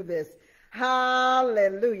we do this,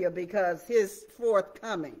 hallelujah, because his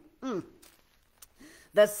forthcoming,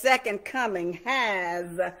 the second coming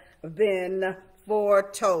has been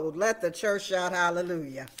foretold. Let the church shout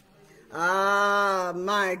hallelujah.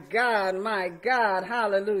 My God,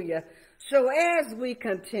 hallelujah. So as we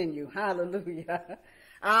continue, hallelujah,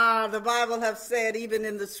 the Bible have said, even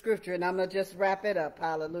in the scripture, and I'm going to just wrap it up,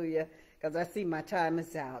 hallelujah, because I see my time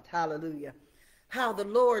is out, hallelujah, how the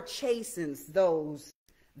Lord chastens those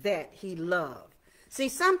that he loves. See,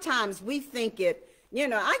 sometimes we think it,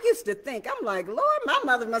 I used to think, I'm like, Lord, my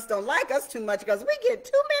mother must don't like us too much because we get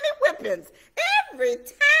too many whippings. Every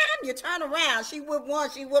time you turn around, she whip one,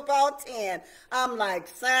 she whip all 10. I'm like,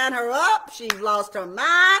 sign her up. She's lost her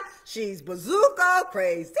mind. She's bazooka,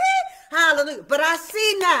 crazy. Hallelujah. But I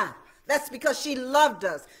see now. That's because she loved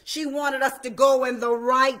us. She wanted us to go in the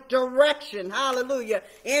right direction. Hallelujah.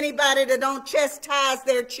 Anybody that don't chastise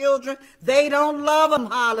their children, they don't love them.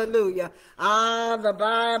 Hallelujah. The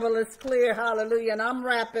Bible is clear. Hallelujah. And I'm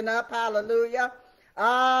wrapping up. Hallelujah.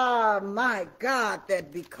 My God,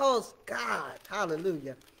 that because God,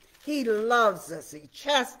 hallelujah, he loves us. He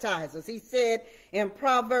chastises. He said in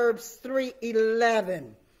Proverbs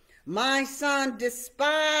 3:11, my son,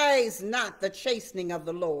 despise not the chastening of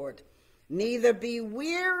the Lord, neither be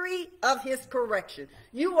weary of his correction.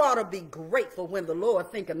 You ought to be grateful when the Lord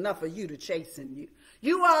think enough of you to chasten you.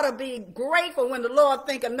 You ought to be grateful when the Lord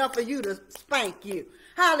think enough of you to spank you.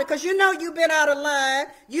 Hallelujah, because you've been out of line.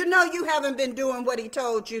 You haven't been doing what he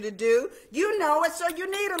told you to do. You know it, so you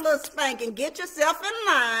need a little spanking. Get yourself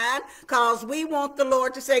in line, because we want the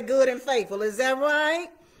Lord to say good and faithful. Is that right?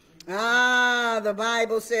 The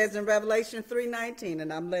Bible says in Revelation 3:19,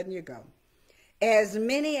 and I'm letting you go. As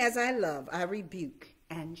many as I love, I rebuke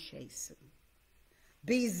and chasten.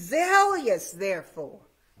 Be zealous, therefore,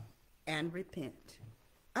 and repent.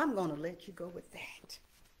 I'm going to let you go with that.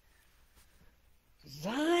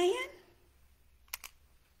 Zion,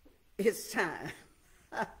 it's time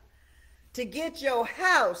to get your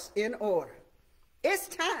house in order. It's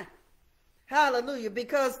time. Hallelujah,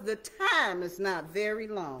 because the time is not very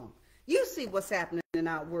long. You see what's happening in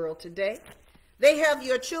our world today. They have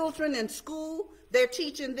your children in school. They're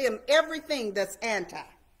teaching them everything that's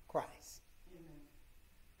anti-Christ.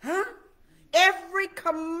 Huh? Every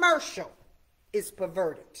commercial is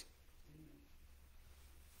perverted.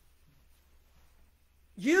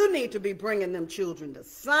 You need to be bringing them children to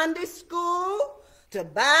Sunday school, to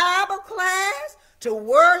Bible class, to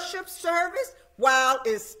worship service while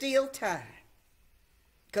it's still time.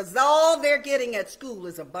 Because all they're getting at school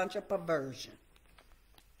is a bunch of perversion.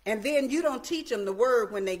 And then you don't teach them the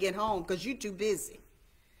word when they get home because you're too busy.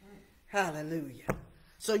 Hallelujah.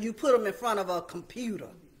 So you put them in front of a computer.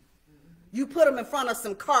 You put them in front of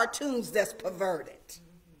some cartoons that's perverted.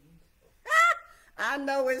 I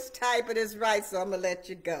know it's tight, but it's right, so I'm going to let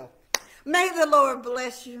you go. May the Lord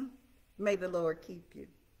bless you. May the Lord keep you.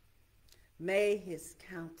 May his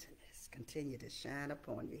countenance continue to shine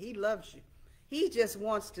upon you. He loves you. He just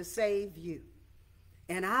wants to save you.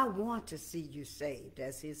 And I want to see you saved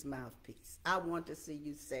as his mouthpiece. I want to see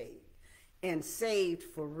you saved. And saved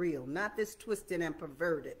for real. Not this twisted and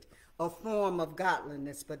perverted, a form of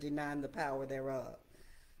godliness, but denying the power thereof.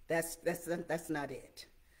 That's not it.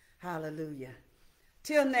 Hallelujah.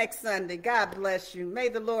 Till next Sunday, God bless you. May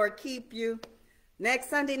the Lord keep you. Next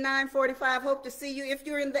Sunday, 9:45, hope to see you. If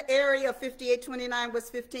you're in the area of 5829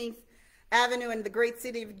 West 15th Avenue in the great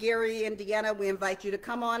city of Gary, Indiana, we invite you to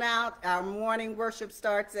come on out. Our morning worship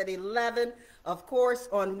starts at 11. Of course,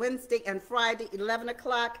 on Wednesday and Friday, 11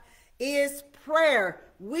 o'clock is prayer.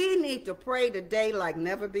 We need to pray today like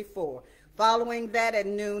never before. Following that at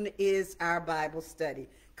noon is our Bible study.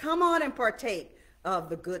 Come on and partake of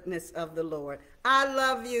the goodness of the Lord. I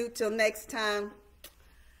love you. Till next time.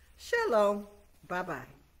 Shalom.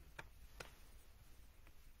 Bye-bye.